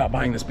thinking about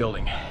buying this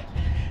building.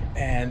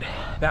 And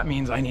that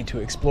means I need to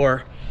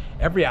explore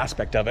every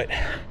aspect of it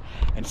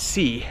and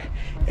see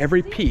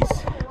every piece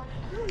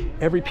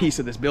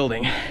of this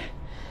building.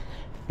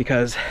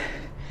 Because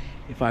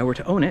if I were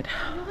to own it,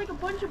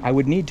 I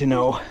would need to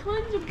know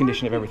the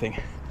condition of everything.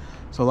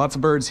 So lots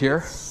of birds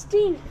here.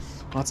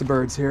 Stinks. Lots of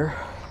birds here.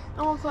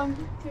 I want to climb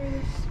through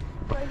this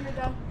right here,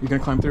 Dad. You're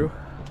gonna climb through?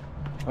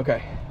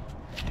 Okay.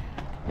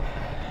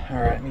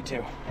 All right, me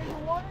too. There's a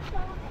water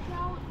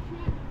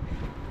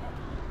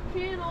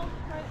channel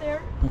right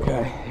there.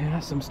 Okay,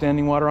 yeah, some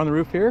standing water on the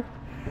roof here.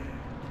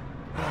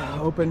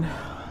 Open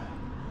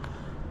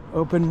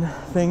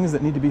things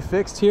that need to be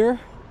fixed here.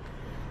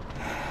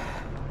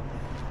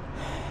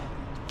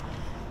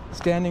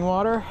 Standing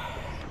water.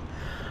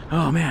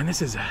 Oh man, this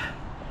is a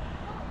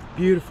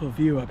beautiful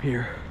view up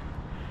here.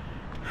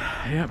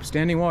 Yep,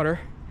 standing water.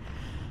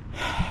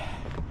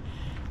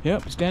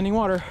 Yep, standing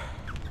water.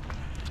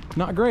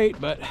 Not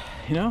great, but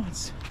you know,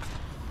 it's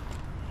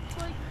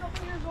like a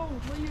couple years old.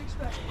 What do you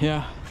expect?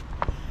 yeah.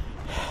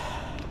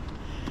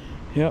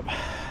 Yep.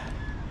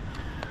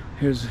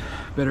 Here's a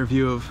better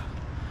view of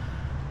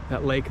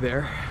that lake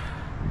there.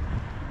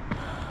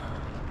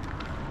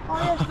 Oh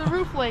yes, the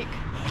roof lake.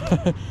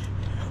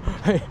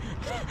 Hey,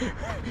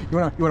 you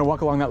wanna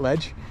walk along that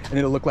ledge and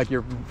it'll look like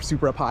you're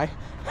super up high,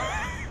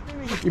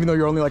 even though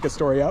you're only like a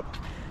story up.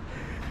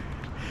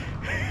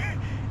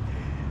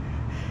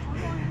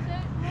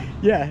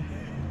 Yeah.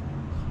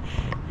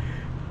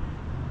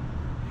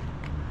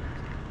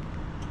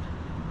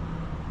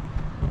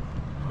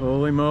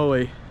 Holy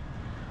moly.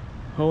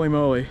 Holy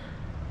moly.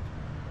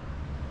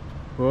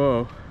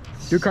 Whoa.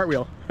 Do a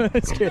cartwheel.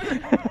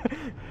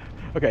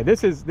 Okay,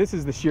 this is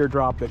the sheer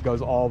drop that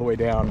goes all the way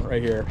down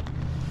right here.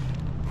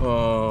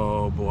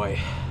 Oh boy.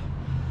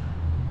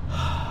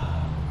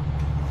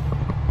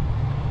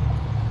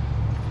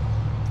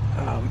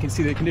 We can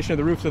see the condition of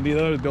the roofs of the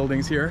other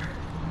buildings here.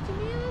 To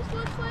me, this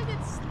looks like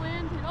it's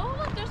slanted. Oh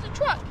look, there's a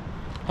truck.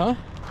 Huh?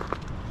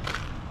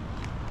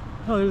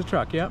 Oh, there's a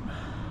truck, yep.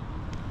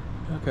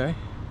 Okay.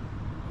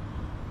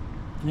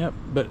 Yep,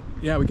 but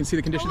yeah, we can see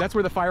the condition. That's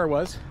where the fire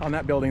was, on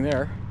that building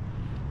there.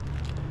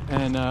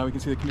 And we can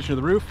see the condition of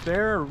the roof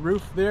there,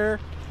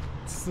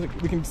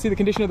 we can see the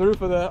condition of the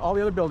roof of all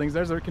the other buildings.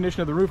 There's the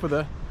condition of the roof of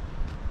the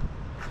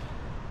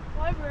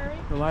library.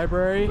 The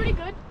library. Pretty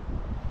good.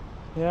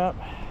 Yep.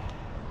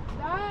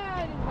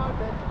 That is not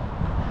good.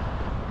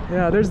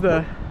 Yeah,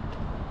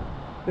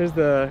 there's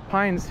the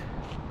Pines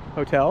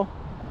Hotel.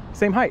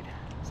 Same height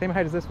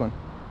as this one.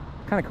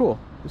 Kind of cool.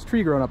 There's a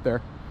tree growing up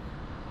there.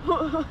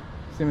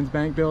 Simmons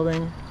Bank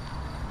building.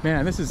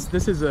 Man, this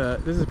is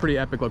a pretty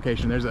epic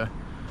location. There's a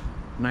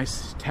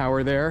nice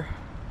tower there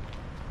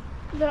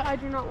that I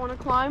do not want to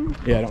climb.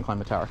 Yeah, I don't climb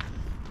the tower.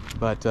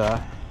 But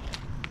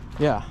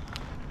yeah,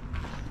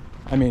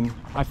 I mean,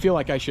 I feel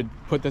like I should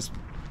put this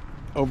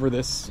over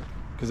this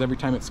because every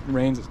time it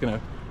rains it's gonna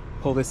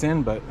pull this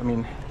in, but I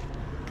mean,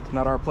 it's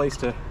not our place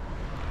to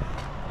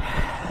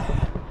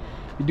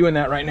be doing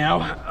that right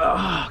now.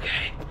 Oh,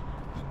 okay.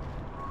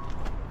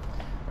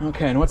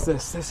 Okay, and what's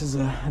this? This is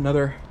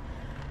another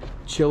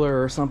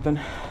chiller or something.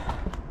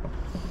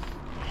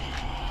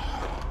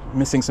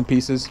 Missing some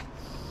pieces.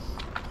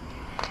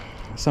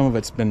 Some of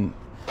it's been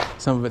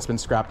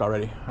scrapped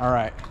already. All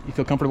right, you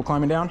feel comfortable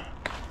climbing down?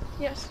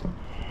 Yes.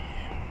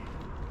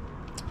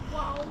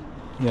 Wow.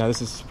 Yeah,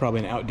 this is probably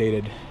an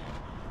outdated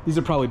These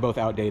are probably both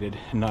outdated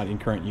and not in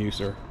current use,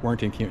 or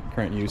weren't in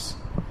current use.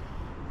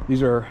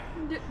 These are.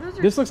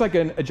 This looks like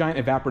a giant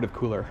evaporative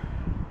cooler.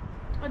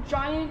 A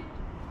giant.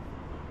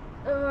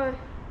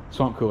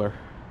 Swamp cooler.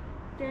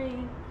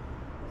 Dang,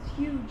 it's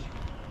huge.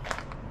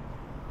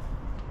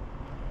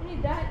 I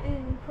need that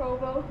in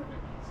Provo.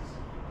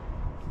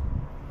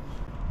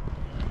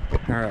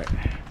 All right.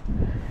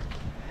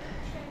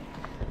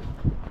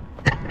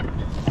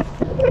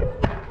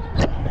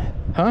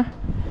 Huh?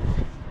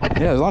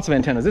 Yeah, there's lots of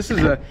antennas. This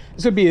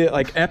would be a,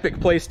 like, epic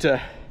place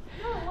to.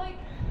 No, like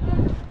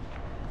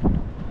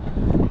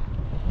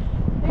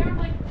they're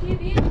like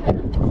TV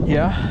antennas.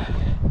 Yeah.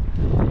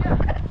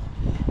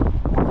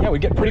 Yeah,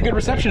 we'd get pretty good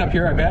reception up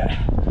here, I bet.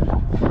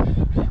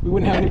 We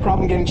wouldn't have any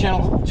problem getting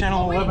channel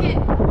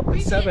 11,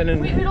 7,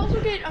 and we'd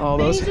also get all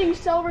those. amazing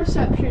cell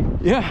reception.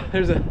 Yeah,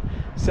 there's a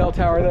cell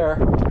tower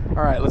there.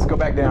 All right, let's go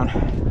back down.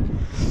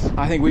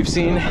 I think we've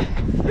seen.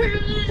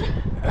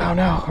 Oh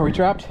no, are we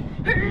trapped?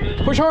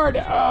 Push hard.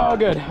 Oh,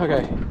 good.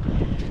 Okay.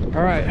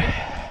 All right.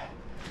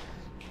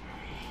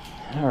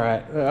 All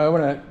right. I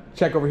want to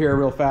check over here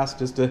real fast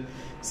just to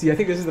see. I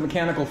think this is the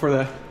mechanical for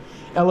the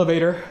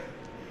elevator.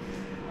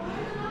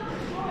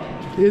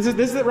 This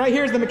is it right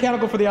here is the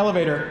mechanical for the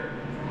elevator.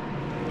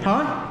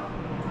 Huh?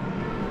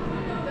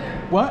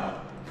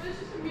 What? This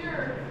is a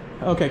mirror.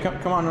 Okay,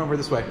 come on over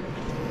this way.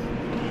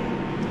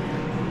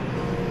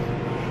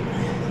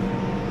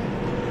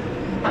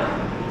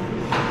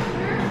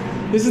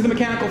 This is the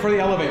mechanical for the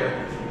elevator.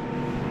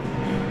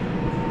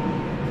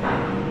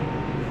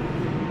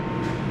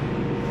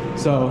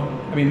 So,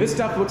 I mean, this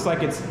stuff looks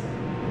like it's.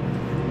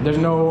 There's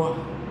no.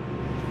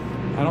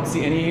 I don't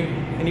see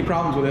any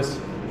problems with this.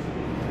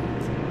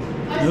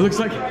 It looks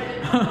like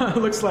it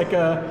looks like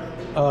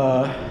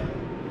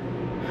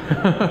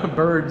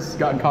birds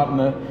gotten caught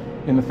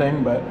in the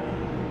thing, but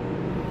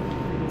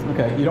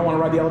okay. You don't want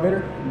to ride the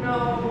elevator?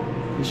 No.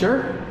 You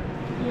sure?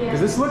 Yeah. Because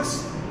this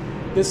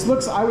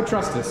looks. I would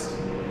trust this.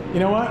 You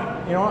know what?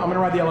 I'm gonna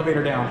ride the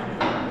elevator down.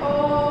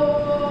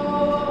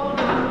 Oh.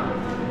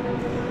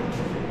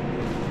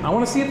 I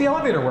want to see if the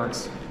elevator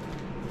works.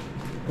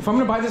 If I'm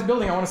gonna buy this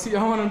building, I want to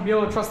be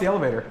able to trust the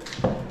elevator.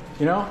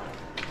 You know?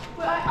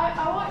 But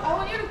I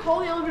want you to call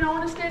the elevator. I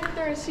want to stand up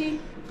there and see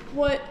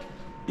what.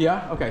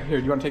 Yeah. Okay. Here.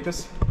 Do you want to take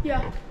this?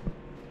 Yeah.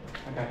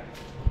 Okay.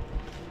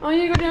 I want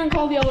you to go down and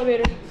call the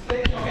elevator.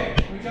 Okay.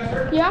 Can we test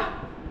her? Yeah.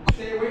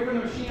 Stay away from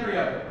the machinery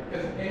of it,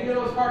 because any of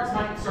those parts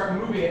might start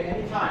moving at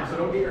any time. So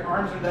don't get your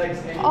arms and legs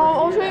anywhere.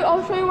 I'll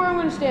show you where I'm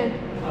gonna stand.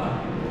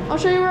 I'll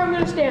show you where I'm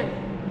gonna stand.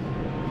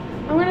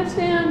 I'm gonna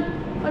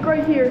stand like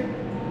right here.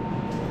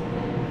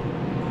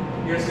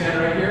 You're gonna stand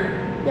right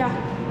here. Yeah.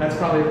 That's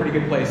probably a pretty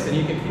good place. And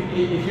you can,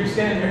 if you're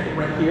standing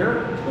right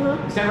here,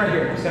 stand right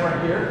here. Stand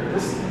right here.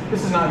 This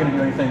is not going to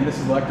do anything. This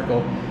is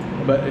electrical,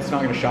 but it's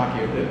not going to shock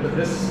you. But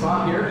this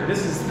spot here,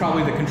 this is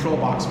probably the control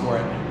box for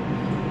it.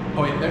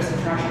 Oh wait, there's the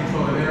traction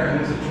controller there, and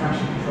there's a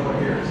traction controller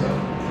here. So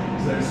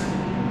there's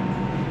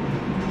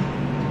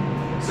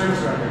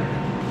service record.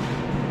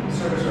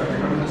 Service record.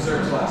 What was the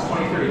service last?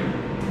 23.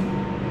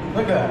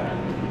 Look at that.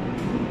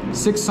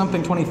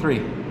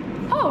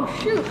 6-something-23. Oh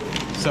shoot.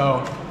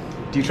 So,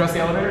 do you trust the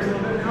elevators a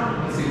little bit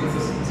now? Let's see, what's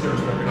this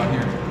service record on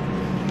here?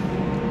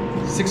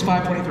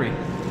 6-5-23.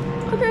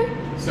 Okay.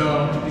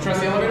 So, do you trust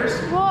the elevators?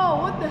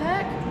 Whoa, what the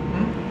heck?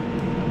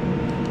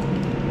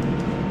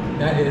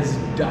 That is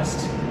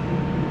dust.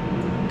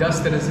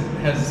 Dust that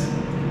has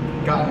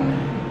gotten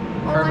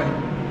carbon.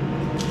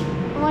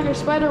 I'm like a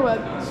spider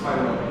web. On a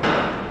spider web.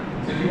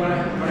 So do you want to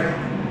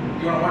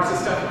watch this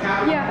stuff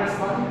happen? Yeah. Press the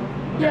button?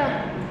 Okay.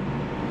 Yeah.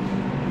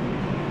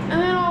 And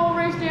then I'll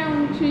race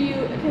down to you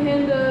to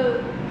hand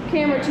the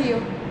camera to you.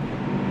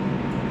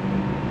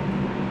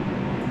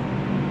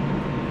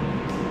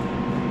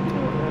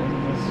 Oh,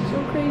 this is so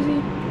crazy.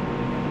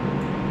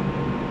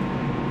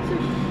 These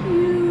are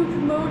huge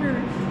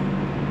motors.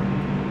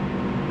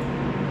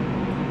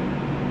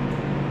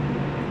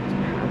 It's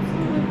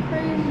absolutely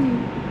crazy.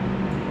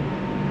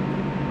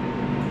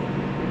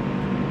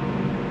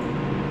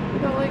 We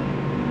got like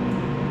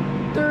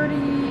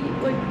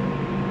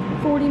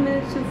 40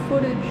 minutes of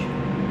footage.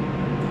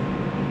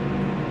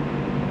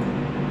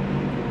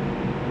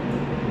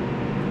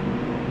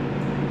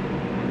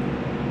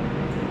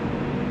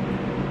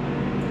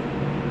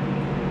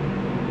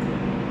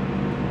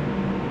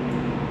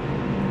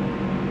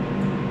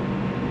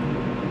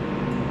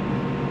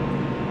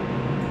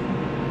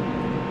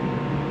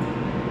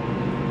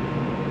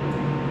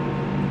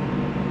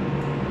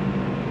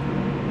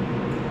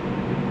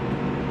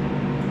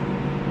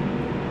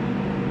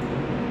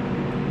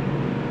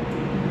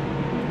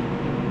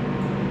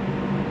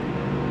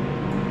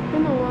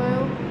 Been a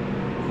while.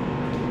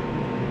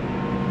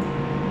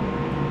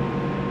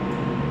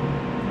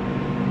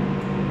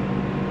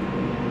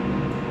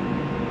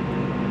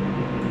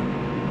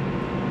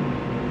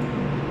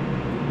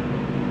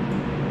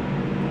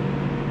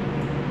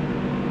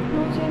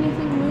 Don't see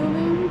anything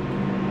moving.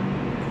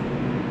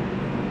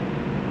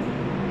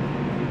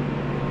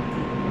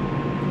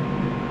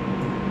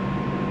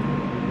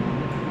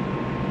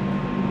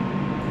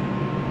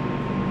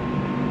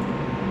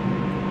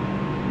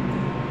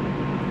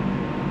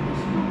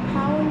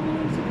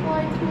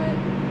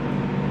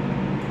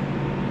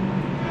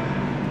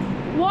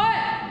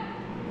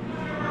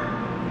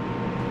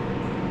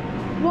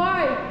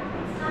 Why?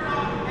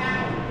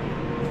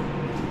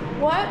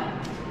 What?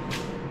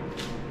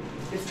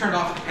 It's turned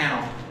off the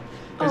panel.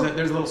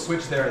 There's a little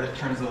switch there that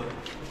turns the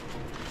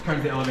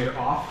elevator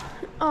off.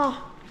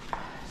 Oh.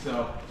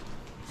 So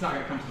it's not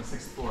gonna come to the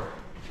 6th floor.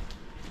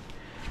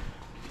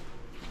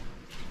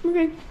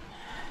 Okay.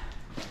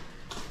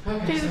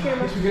 Okay, Take the so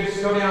camera. I guess we could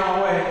just go down all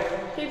the way.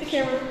 Take the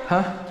camera.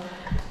 Huh?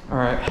 All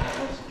right.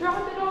 Let's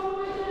drop it all the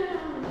way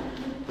down.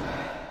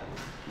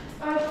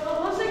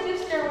 Let's take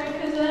this stairway,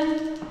 because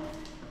then...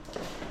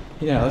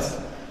 Yeah, let's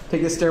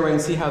take this stairway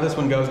and see how this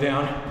one goes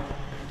down.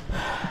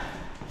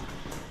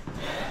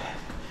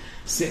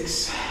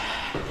 6.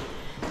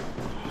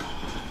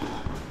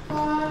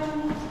 5.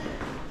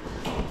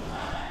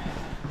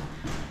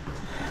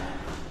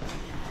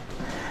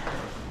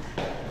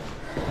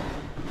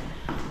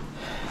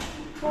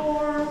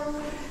 4.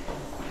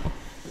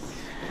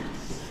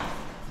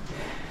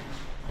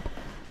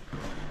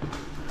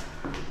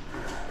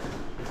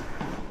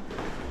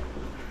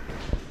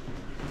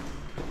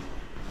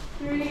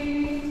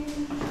 3.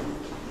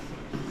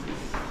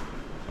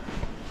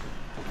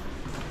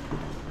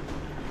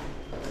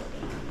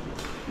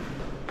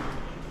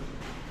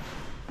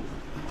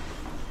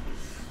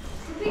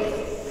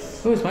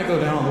 6. Oh, this might go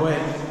down all the way.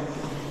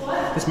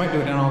 What? This might go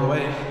down all the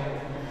way.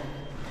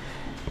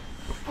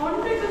 I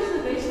wonder if it goes to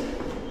the basement.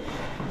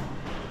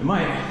 It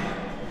might.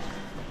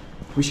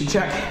 We should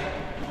check.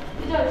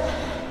 It does.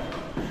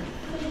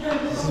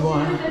 This is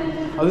one.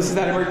 Oh, this is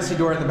that emergency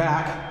door in the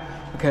back.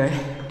 Okay.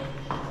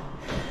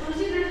 Let's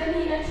see if there's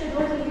any extra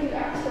doors that we can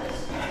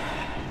access.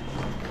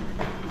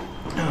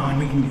 Oh, and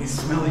we can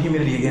smell the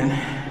humidity again.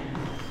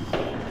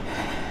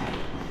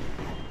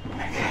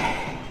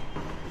 Okay.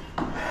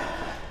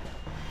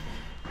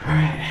 All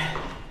right.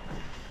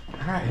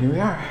 All right, here we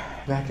are.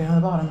 Back down at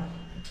the bottom.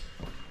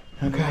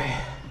 Okay.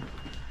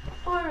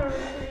 Oh, I remember.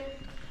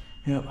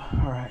 Yep,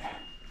 all right.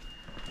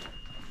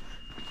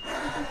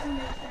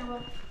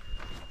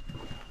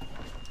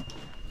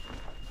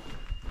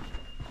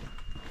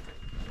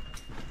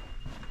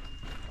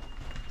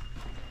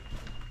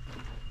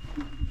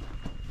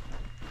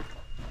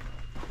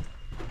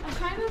 I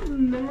kind of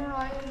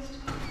memorized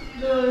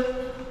the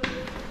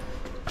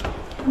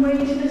way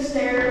to the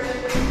stairs.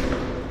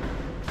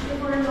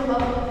 If we're in the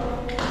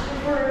level.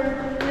 If we're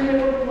in the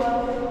middle of the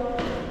level.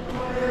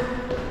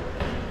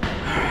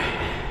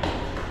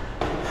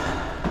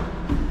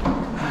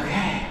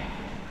 Okay.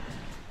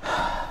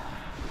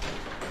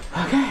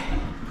 Okay.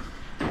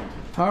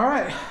 All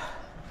right.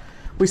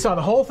 We saw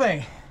the whole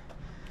thing.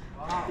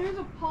 There's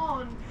a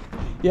pond.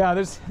 Yeah,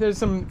 there's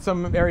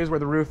some areas where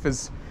the roof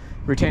is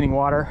retaining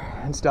water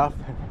and stuff.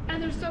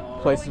 And there's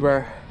stuff Places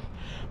blowing. where,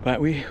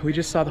 but we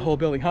just saw the whole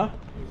building, huh?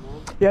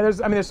 Yeah,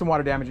 there's some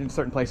water damage in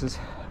certain places.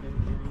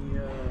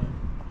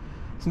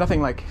 It's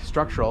nothing like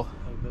structural.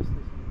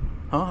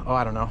 Huh? Oh,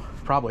 I don't know.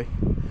 Probably.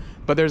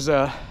 But there's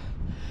a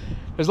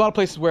lot of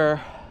places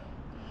where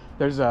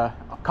there's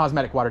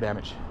cosmetic water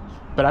damage.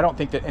 But I don't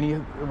think that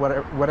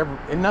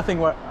nothing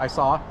what I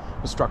saw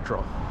was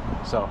structural.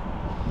 So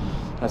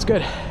that's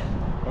good.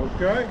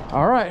 Okay.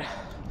 All right.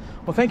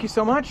 Well, thank you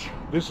so much.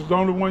 This is the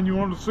only one you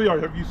want to see, or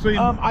have you seen?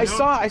 I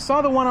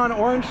saw the one on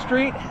Orange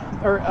Street,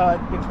 or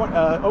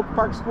Oak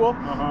Park School.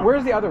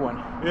 Where's the other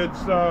one? It's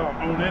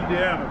on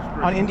Indiana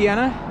Street. On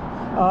Indiana.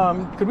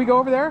 Could we go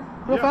over there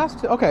real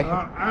fast? Okay.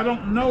 I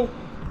don't know.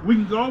 We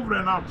can go over there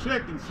and I'll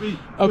check and see.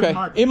 Okay.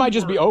 It might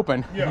just be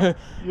open. Yeah.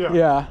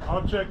 Yeah.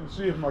 I'll check and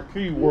see if my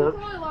key works.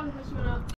 Probably lock this one up.